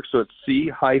Network, so it's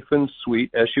C-Suite,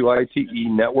 S-U-I-T-E,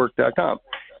 network.com.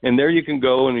 And there you can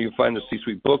go and you can find the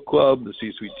C-Suite Book Club, the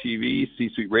C-Suite TV,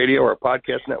 C-Suite Radio, our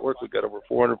podcast network. We've got over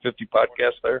 450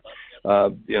 podcasts there.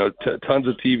 Tons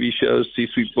of TV shows,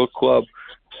 C-Suite Book Club,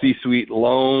 C-Suite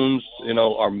Loans,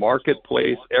 our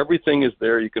marketplace. Everything is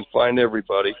there. You can find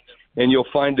everybody. And you'll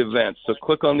find events. So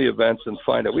click on the events and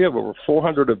find it. We have over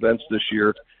 400 events this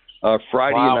year.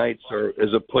 Friday nights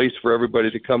is a place for everybody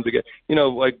to come together.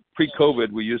 Like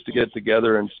pre-COVID, we used to get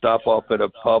together and stop off at a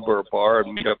pub or a bar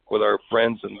and meet up with our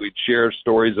friends, and we'd share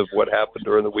stories of what happened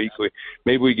during the week.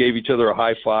 Maybe we gave each other a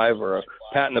high five or a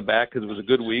pat in the back because it was a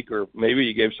good week, or maybe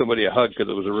you gave somebody a hug because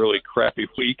it was a really crappy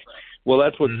week. Well,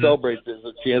 that's what Celebrates is,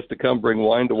 a chance to come bring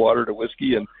wine to water to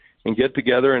whiskey and get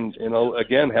together and,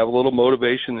 again, have a little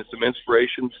motivation and some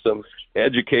inspiration, some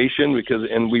education,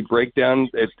 and we break down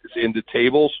into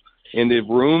tables, into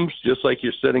rooms, just like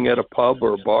you're sitting at a pub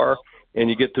or a bar, and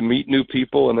you get to meet new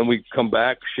people, and then we come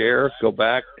back, share, go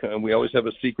back, and we always have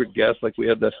a secret guest, like we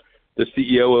had the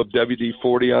CEO of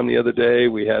WD-40 on the other day.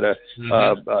 We had a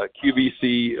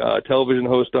QVC television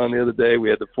host on the other day. We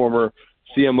had the former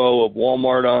CMO of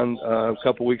Walmart on a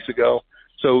couple weeks ago.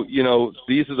 So,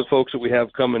 these are the folks that we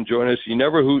have come and join us. You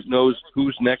never knows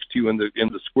who's next to you in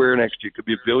the square next to you. Could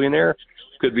be a billionaire,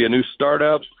 could be a new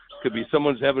startup, could be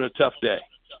someone who's having a tough day.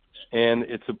 And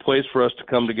it's a place for us to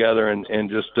come together and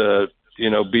just,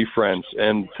 be friends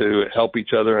and to help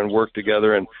each other and work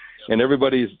together. And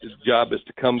everybody's job is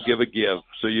to come give a give.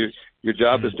 So your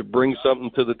job is to bring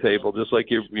something to the table, just like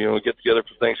you get together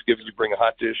for Thanksgiving, you bring a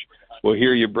hot dish. Well,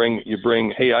 here you bring,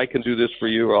 hey, I can do this for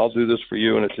you, or I'll do this for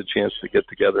you, and it's a chance to get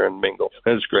together and mingle.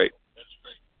 And it's great.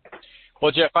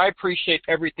 Well, Jeff, I appreciate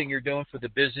everything you're doing for the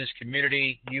business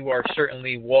community. You are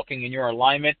certainly walking in your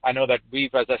alignment. I know that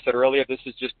as I said earlier, this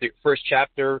is just the first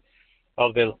chapter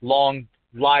of the long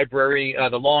library,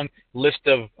 the long list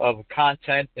of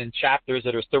content and chapters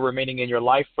that are still remaining in your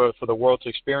life for the world to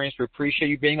experience. We appreciate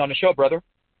you being on the show, brother.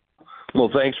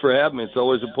 Well, thanks for having me. It's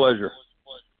always a pleasure.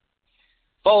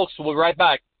 Folks, we'll be right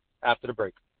back after the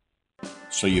break.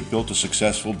 So you've built a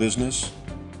successful business?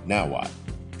 Now what?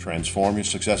 Transform your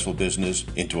successful business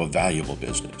into a valuable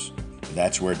business.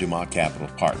 That's where Dumont Capital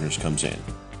Partners comes in.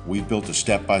 We've built a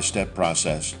step-by-step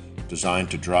process designed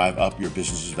to drive up your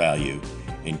business's value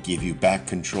and give you back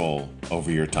control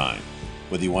over your time.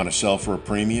 Whether you want to sell for a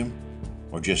premium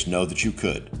or just know that you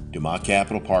could, Dumont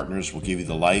Capital Partners will give you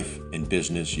the life and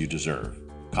business you deserve.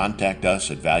 Contact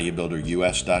us at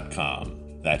valuebuilderus.com.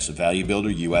 That's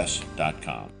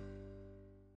valuebuilderus.com.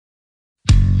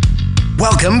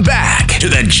 Welcome back to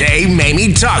the Jay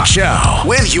Maymi Talk Show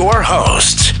with your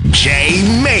host, Jay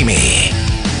Maymi.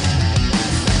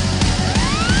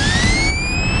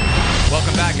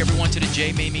 Welcome back, everyone, to the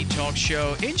Jay Maymi Talk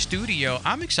Show. In studio,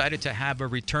 I'm excited to have a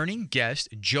returning guest,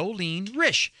 Jolene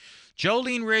Risch.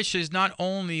 Jolene Risch is not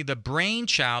only the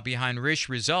brainchild behind Risch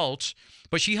Results,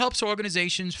 but she helps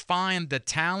organizations find the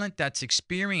talent that's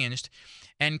experienced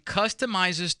and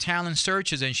customizes talent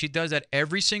searches. And she does that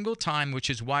every single time, which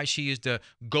is why she is the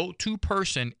go-to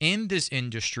person in this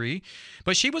industry.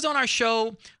 But she was on our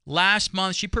show last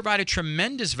month. She provided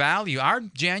tremendous value. Our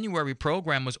January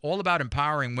program was all about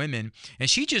empowering women, and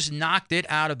she just knocked it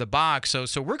out of the box.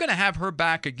 So we're going to have her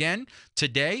back again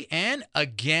today and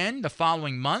again the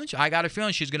following month. I got a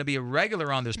feeling she's going to be a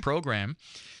regular on this program.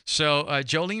 So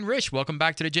Jolene Rich, welcome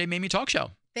back to the Jay Maymi Talk Show.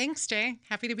 Thanks, Jay.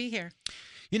 Happy to be here.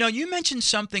 You know, you mentioned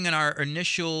something in our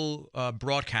initial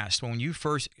broadcast when you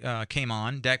first came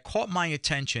on that caught my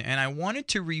attention, and I wanted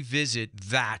to revisit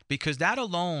that because that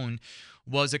alone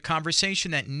was a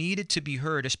conversation that needed to be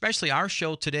heard. Especially our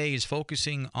show today is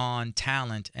focusing on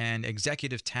talent and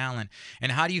executive talent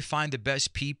and how do you find the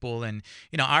best people. And,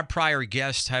 you know, our prior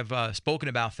guests have spoken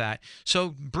about that.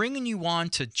 So bringing you on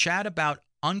to chat about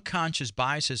unconscious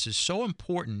biases is so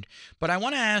important. But I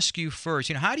want to ask you first,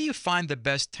 you know, how do you find the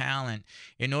best talent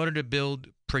in order to build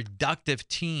productive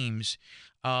teams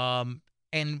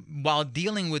and while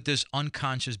dealing with this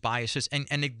unconscious biases?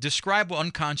 And describe what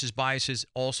unconscious biases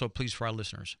also, please, for our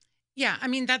listeners. Yeah, I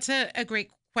mean, that's a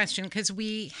great question because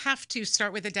we have to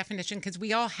start with a definition because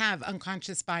we all have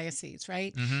unconscious biases,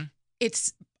 right? Mm-hmm.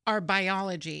 It's our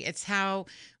biology. It's how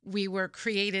we were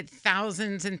created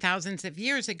thousands and thousands of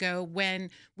years ago when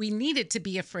we needed to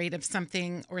be afraid of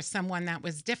something or someone that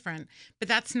was different. But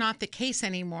that's not the case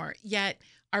anymore. Yet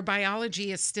our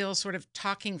biology is still sort of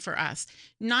talking for us,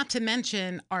 not to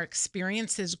mention our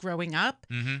experiences growing up,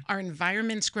 Mm-hmm. our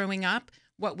environments growing up,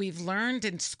 what we've learned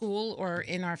in school or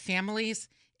in our families.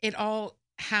 It all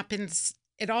happens.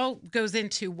 It all goes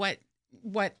into what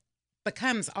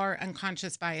becomes our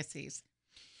unconscious biases.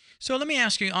 So let me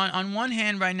ask you, on one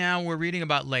hand, right now, we're reading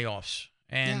about layoffs.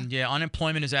 And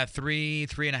unemployment is at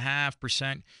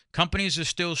 3.5%. Companies are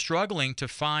still struggling to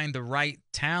find the right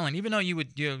talent, even though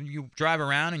you drive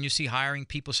around and you see hiring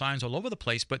people signs all over the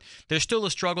place, but there's still a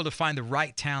struggle to find the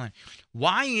right talent.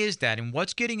 Why is that? And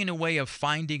what's getting in the way of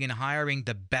finding and hiring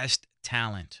the best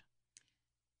talent?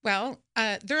 Well,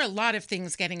 there are a lot of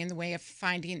things getting in the way of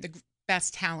finding the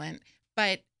best talent,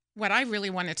 but what I really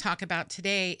want to talk about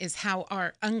today is how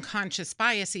our unconscious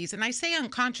biases, and I say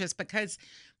unconscious because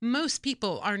most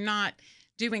people are not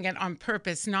doing it on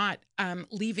purpose, not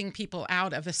leaving people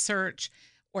out of a search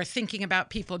or thinking about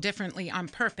people differently on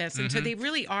purpose. And so they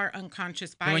really are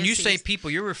unconscious biases. When you say people,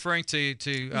 you're referring to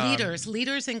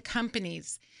leaders in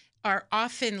companies are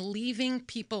often leaving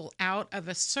people out of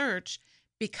a search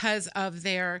because of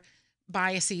their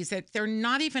biases that they're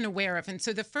not even aware of. And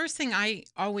so the first thing I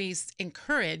always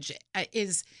encourage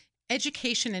is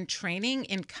education and training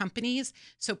in companies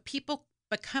so people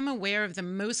become aware of the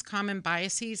most common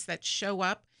biases that show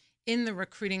up in the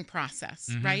recruiting process,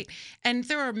 right? And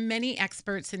there are many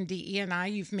experts in DE&I.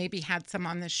 You've maybe had some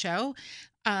on the show.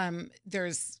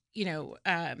 There's,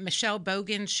 Michelle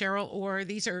Bogan, Cheryl Orr.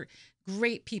 These are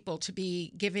great people to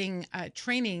be giving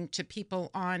training to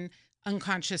people on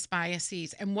unconscious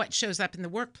biases and what shows up in the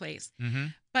workplace.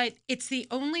 But it's the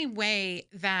only way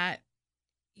that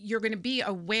you're going to be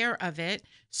aware of it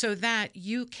so that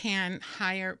you can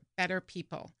hire better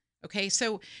people. Okay.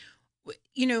 So,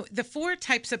 the 4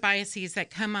 types of biases that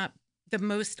come up the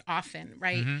most often,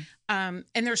 right? And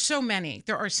there are so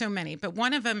many, but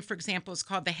one of them, for example, is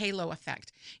called the halo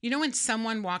effect. When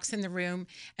someone walks in the room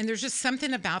and there's just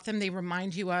something about them, they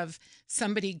remind you of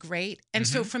somebody great. And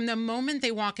so from the moment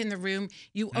they walk in the room,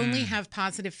 you only have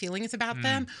positive feelings about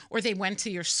them, or they went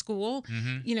to your school,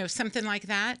 something like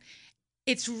that.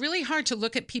 It's really hard to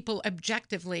look at people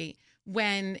objectively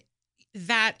when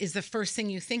that is the first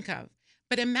thing you think of.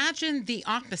 But imagine the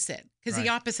opposite, because the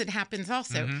opposite happens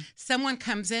also. Someone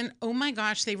comes in, oh my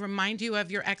gosh, they remind you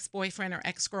of your ex-boyfriend or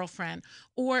ex-girlfriend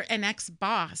or an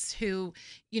ex-boss who,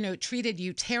 treated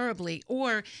you terribly,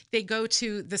 or they go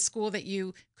to the school that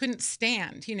you couldn't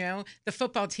stand, the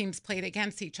football teams played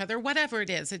against each other, whatever it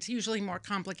is. It's usually more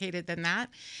complicated than that.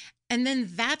 And then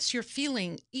that's your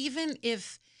feeling, even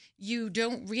if you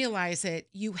don't realize it,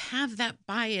 you have that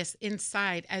bias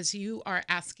inside as you are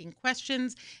asking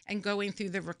questions and going through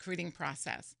the recruiting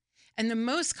process. And the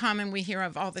most common we hear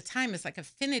of all the time is like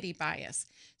affinity bias.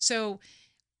 So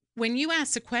when you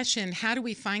ask the question, how do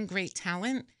we find great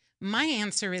talent? My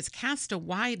answer is cast a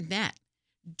wide net.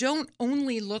 Don't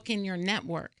only look in your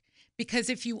network, because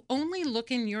if you only look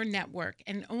in your network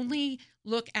and only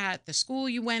look at the school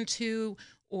you went to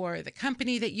or the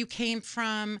company that you came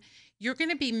from, you're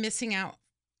going to be missing out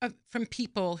from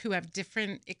people who have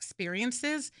different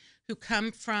experiences, who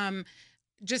come from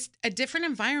just a different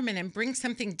environment and bring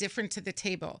something different to the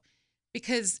table.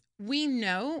 Because we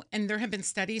know, and there have been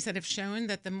studies that have shown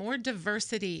that the more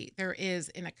diversity there is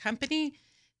in a company,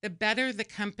 the better the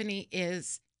company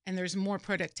is, and there's more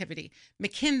productivity.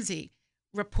 McKinsey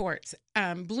reports,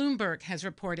 Bloomberg has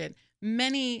reported,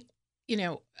 many,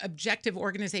 objective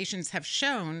organizations have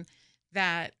shown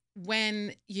that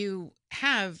when you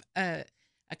have a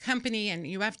company and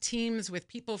you have teams with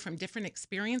people from different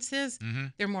experiences,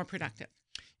 they're more productive.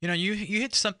 You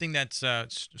hit something that's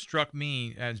struck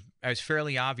me as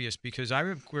fairly obvious, because I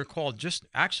recall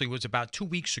it was about 2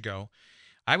 weeks ago.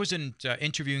 I was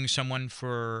interviewing someone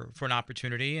for an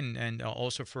opportunity and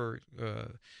also for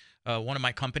one of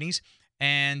my companies,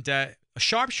 and a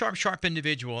sharp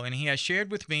individual, and he has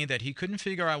shared with me that he couldn't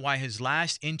figure out why his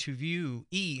last interview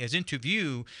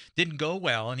didn't go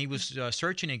well, and he was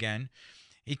searching again.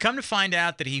 He come to find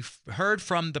out that he heard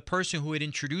from the person who had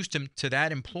introduced him to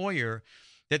that employer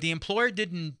that the employer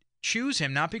didn't choose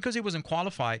him, not because he wasn't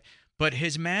qualified, but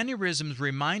his mannerisms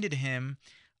reminded him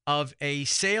of a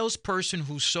salesperson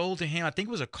who sold to him, I think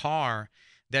it was a car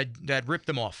that ripped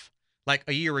him off like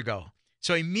a year ago.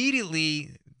 So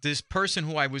immediately, this person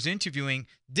who I was interviewing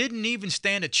didn't even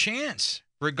stand a chance,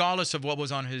 regardless of what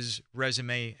was on his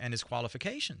resume and his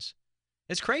qualifications.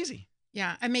 It's crazy.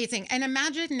 Yeah, amazing. And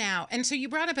imagine now, and so you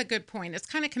brought up a good point. It's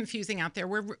kind of confusing out there.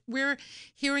 We're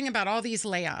hearing about all these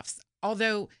layoffs,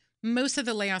 although most of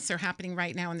the layoffs are happening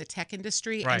right now in the tech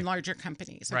industry and larger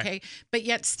companies, okay? Right. But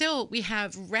yet still we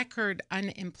have record low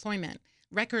unemployment,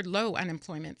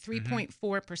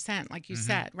 3.4%, like you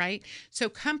said, right? So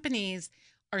companies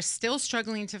are still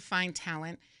struggling to find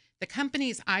talent. The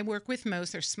companies I work with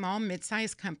most are small,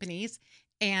 mid-sized companies,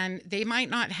 and they might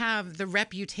not have the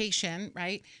reputation,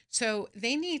 right? So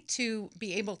they need to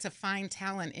be able to find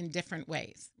talent in different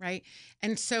ways, right?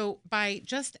 And so by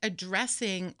just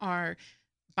addressing our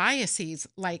biases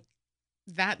like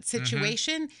that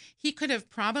situation, he could have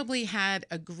probably had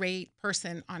a great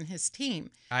person on his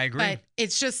team. I agree. But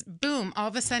it's just, boom, all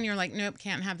of a sudden you're like, nope,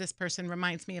 can't have this person,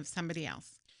 reminds me of somebody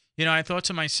else. I thought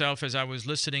to myself as I was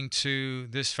listening to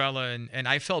this fella, and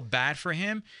I felt bad for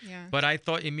him, but I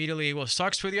thought immediately, well,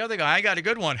 sucks for the other guy. I got a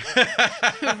good one.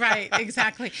 Right,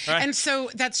 exactly. Right. And so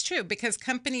that's true, because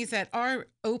companies that are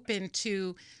open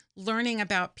to learning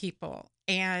about people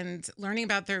and learning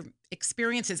about their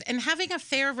experiences and having a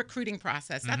fair recruiting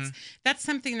process, that's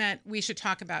something that we should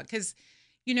talk about, because,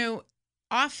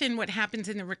 often what happens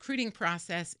in the recruiting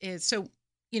process is,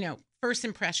 first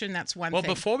impression, that's one thing.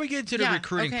 Well, before we get into the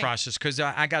recruiting process, because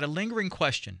I got a lingering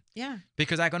question. Yeah.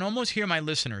 Because I can almost hear my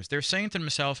listeners. They're saying to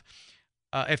themselves,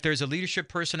 if there's a leadership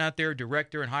person out there,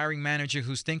 director and hiring manager,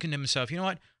 who's thinking to himself, you know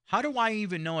what? How do I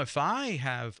even know if I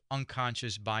have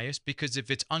unconscious bias? Because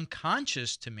if it's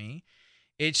unconscious to me,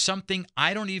 it's something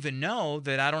I don't even know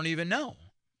that I don't even know.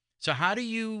 So how do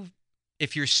you,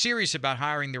 if you're serious about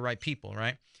hiring the right people,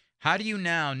 right? How do you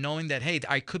now, knowing that, hey,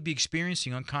 I could be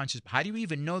experiencing unconscious, how do you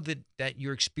even know that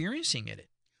you're experiencing it?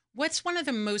 What's one of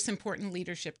the most important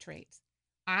leadership traits?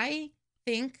 I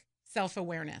think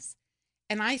self-awareness.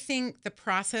 And I think the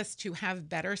process to have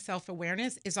better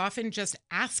self-awareness is often just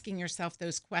asking yourself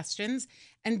those questions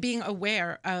and being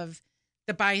aware of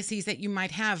the biases that you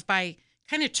might have by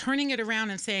kind of turning it around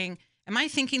and saying, am I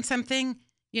thinking something?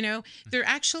 There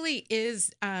actually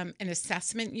is an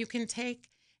assessment you can take,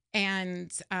 and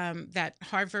that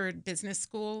Harvard Business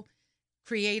School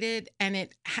created, and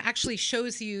it actually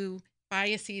shows you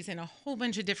biases in a whole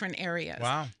bunch of different areas.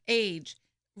 Wow. Age,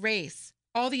 race,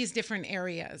 all these different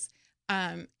areas.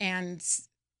 And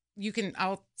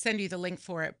I'll send you the link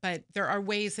for it, but there are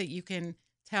ways that you can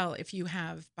tell if you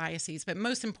have biases, but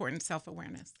most important,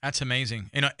 self-awareness. That's amazing.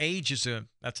 Age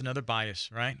that's another bias,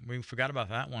 right? We forgot about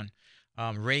that one.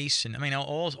 Race, and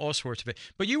all sorts of it.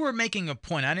 But you were making a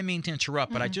point. I didn't mean to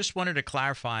interrupt, but I just wanted to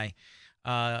clarify,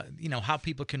 how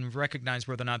people can recognize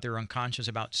whether or not they're unconscious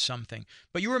about something.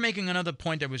 But you were making another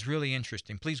point that was really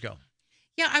interesting. Please go.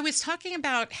 Yeah, I was talking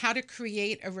about how to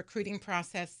create a recruiting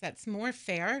process that's more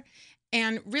fair,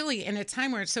 and really in a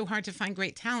time where it's so hard to find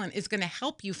great talent is going to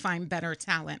help you find better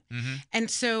talent.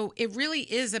 And so it really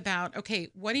is about, okay,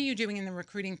 what are you doing in the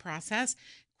recruiting process?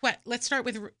 Let's start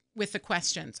with the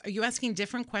questions. Are you asking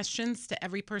different questions to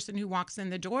every person who walks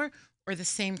in the door, or the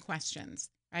same questions,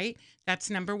 right? That's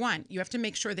number one. You have to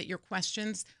make sure that your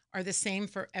questions are the same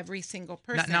for every single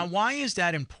person. Now why is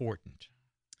that important?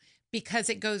 Because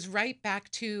it goes right back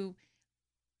to,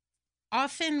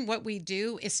 often what we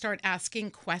do is start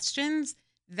asking questions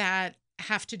that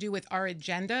have to do with our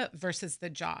agenda versus the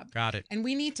job. Got it. And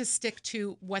we need to stick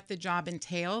to what the job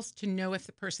entails to know if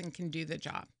the person can do the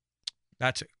job.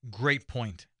 That's a great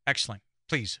point. Excellent.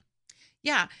 Please.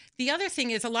 Yeah. The other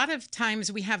thing is, a lot of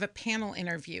times we have a panel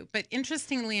interview, but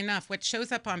interestingly enough, what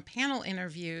shows up on panel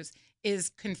interviews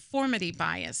is conformity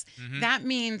bias. That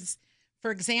means For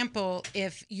example,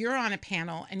 if you're on a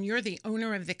panel and you're the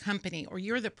owner of the company or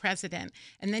you're the president,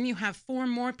 and then you have 4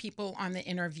 more people on the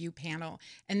interview panel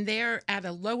and they're at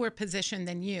a lower position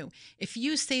than you, if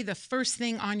you say the first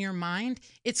thing on your mind,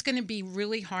 it's going to be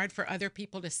really hard for other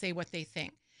people to say what they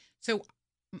think. So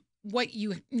what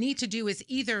you need to do is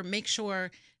either make sure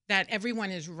that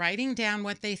everyone is writing down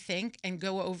what they think and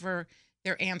go over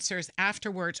their answers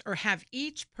afterwards, or have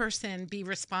each person be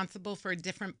responsible for a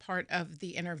different part of the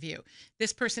interview.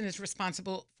 This person is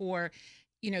responsible for,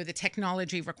 the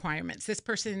technology requirements. This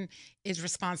person is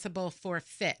responsible for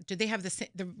fit. Do they have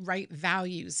the right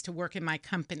values to work in my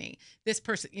company? This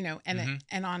person,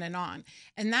 and on and on.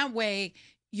 And that way,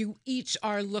 you each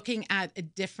are looking at a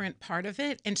different part of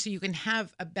it, and so you can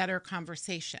have a better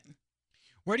conversation.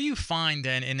 Where do you find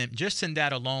then, just in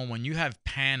that alone, when you have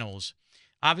panels,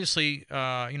 obviously,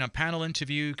 panel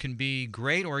interview can be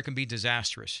great or it can be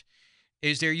disastrous.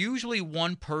 Is there usually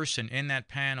one person in that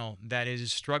panel that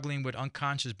is struggling with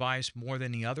unconscious bias more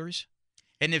than the others?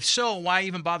 And if so, why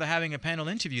even bother having a panel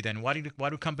interview then? Why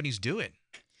do companies do it?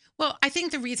 Well, I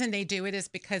think the reason they do it is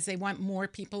because they want more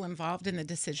people involved in the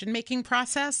decision-making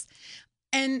process.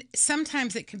 And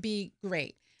sometimes it can be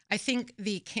great. I think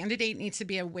the candidate needs to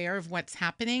be aware of what's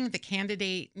happening. The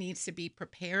candidate needs to be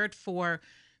prepared for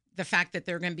the fact that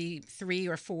there are going to be 3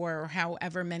 or 4 or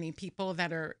however many people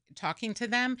that are talking to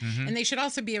them. Mm-hmm. And they should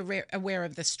also be aware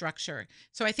of the structure.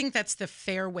 So I think that's the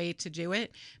fair way to do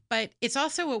it. But it's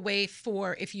also a way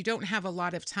for, if you don't have a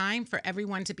lot of time, for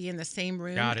everyone to be in the same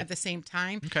room at the same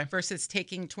time versus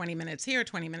taking 20 minutes here,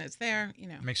 20 minutes there,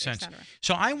 Makes sense.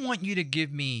 So I want you to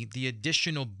give me the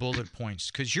additional bullet points,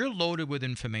 because you're loaded with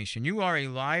information. You are a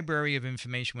library of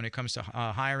information when it comes to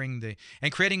hiring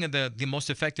and creating the most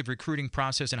effective recruiting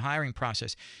process and hiring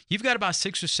process. You've got about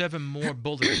 6 or 7 more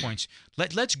bullet points.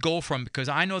 Let's go from, because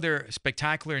I know they're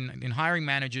spectacular and hiring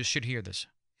managers should hear this.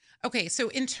 Okay, so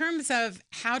in terms of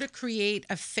how to create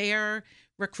a fair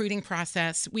recruiting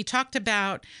process, we talked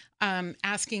about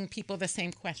asking people the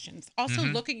same questions. Also,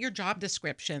 look at your job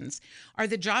descriptions. Are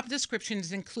the job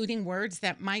descriptions including words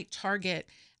that might target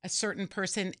a certain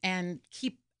person and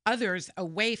keep others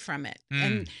away from it?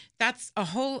 And that's a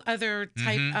whole other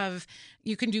type of,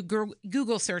 you can do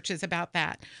Google searches about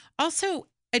that. Also,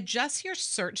 adjust your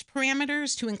search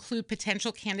parameters to include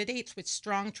potential candidates with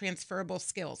strong transferable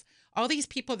skills. All these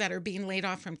people that are being laid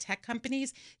off from tech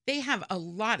companies, they have a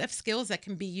lot of skills that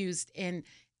can be used in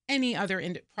any other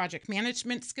project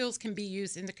management skills can be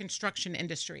used in the construction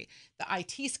industry. The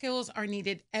IT skills are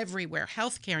needed everywhere.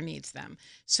 Healthcare needs them.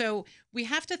 So we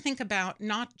have to think about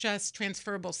not just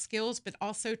transferable skills, but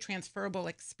also transferable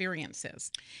experiences.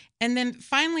 And then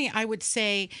finally, I would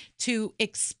say to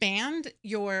expand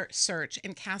your search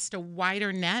and cast a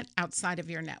wider net outside of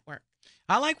your network.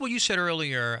 I like what you said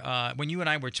earlier when you and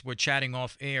I were chatting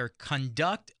off air.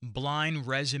 Conduct blind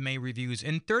resume reviews.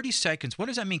 In 30 seconds, what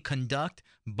does that mean, conduct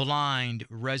blind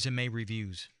resume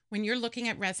reviews? When you're looking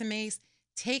at resumes,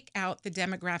 take out the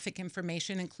demographic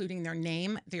information, including their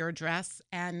name, their address,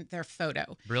 and their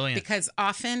photo. Brilliant. Because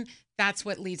often that's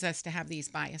what leads us to have these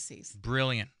biases.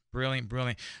 Brilliant, brilliant,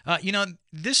 brilliant.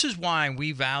 This is why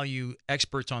we value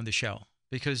experts on the show,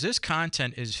 because this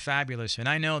content is fabulous, and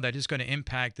I know that it's going to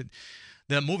impact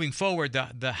moving forward,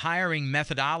 the hiring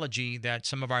methodology that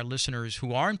some of our listeners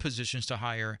who are in positions to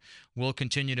hire will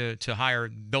continue to hire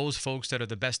those folks that are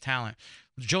the best talent.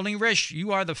 Jolene Risch,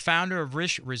 you are the founder of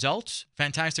Risch Results,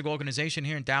 fantastic organization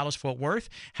here in Dallas, Fort Worth.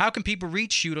 How can people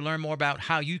reach you to learn more about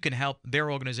how you can help their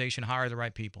organization hire the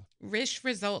right people?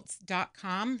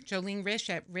 RischResults.com, Jolene Risch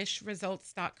at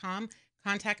RischResults.com.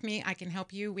 Contact me. I can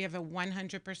help you. We have a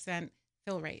 100%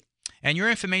 fill rate. And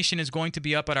your information is going to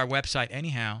be up at our website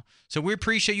anyhow. So we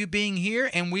appreciate you being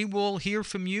here, and we will hear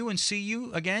from you and see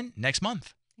you again next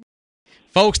month.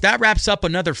 Folks, that wraps up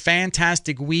another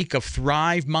fantastic week of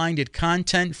Thrive-minded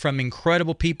content from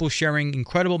incredible people sharing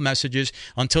incredible messages.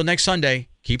 Until next Sunday,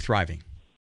 keep thriving.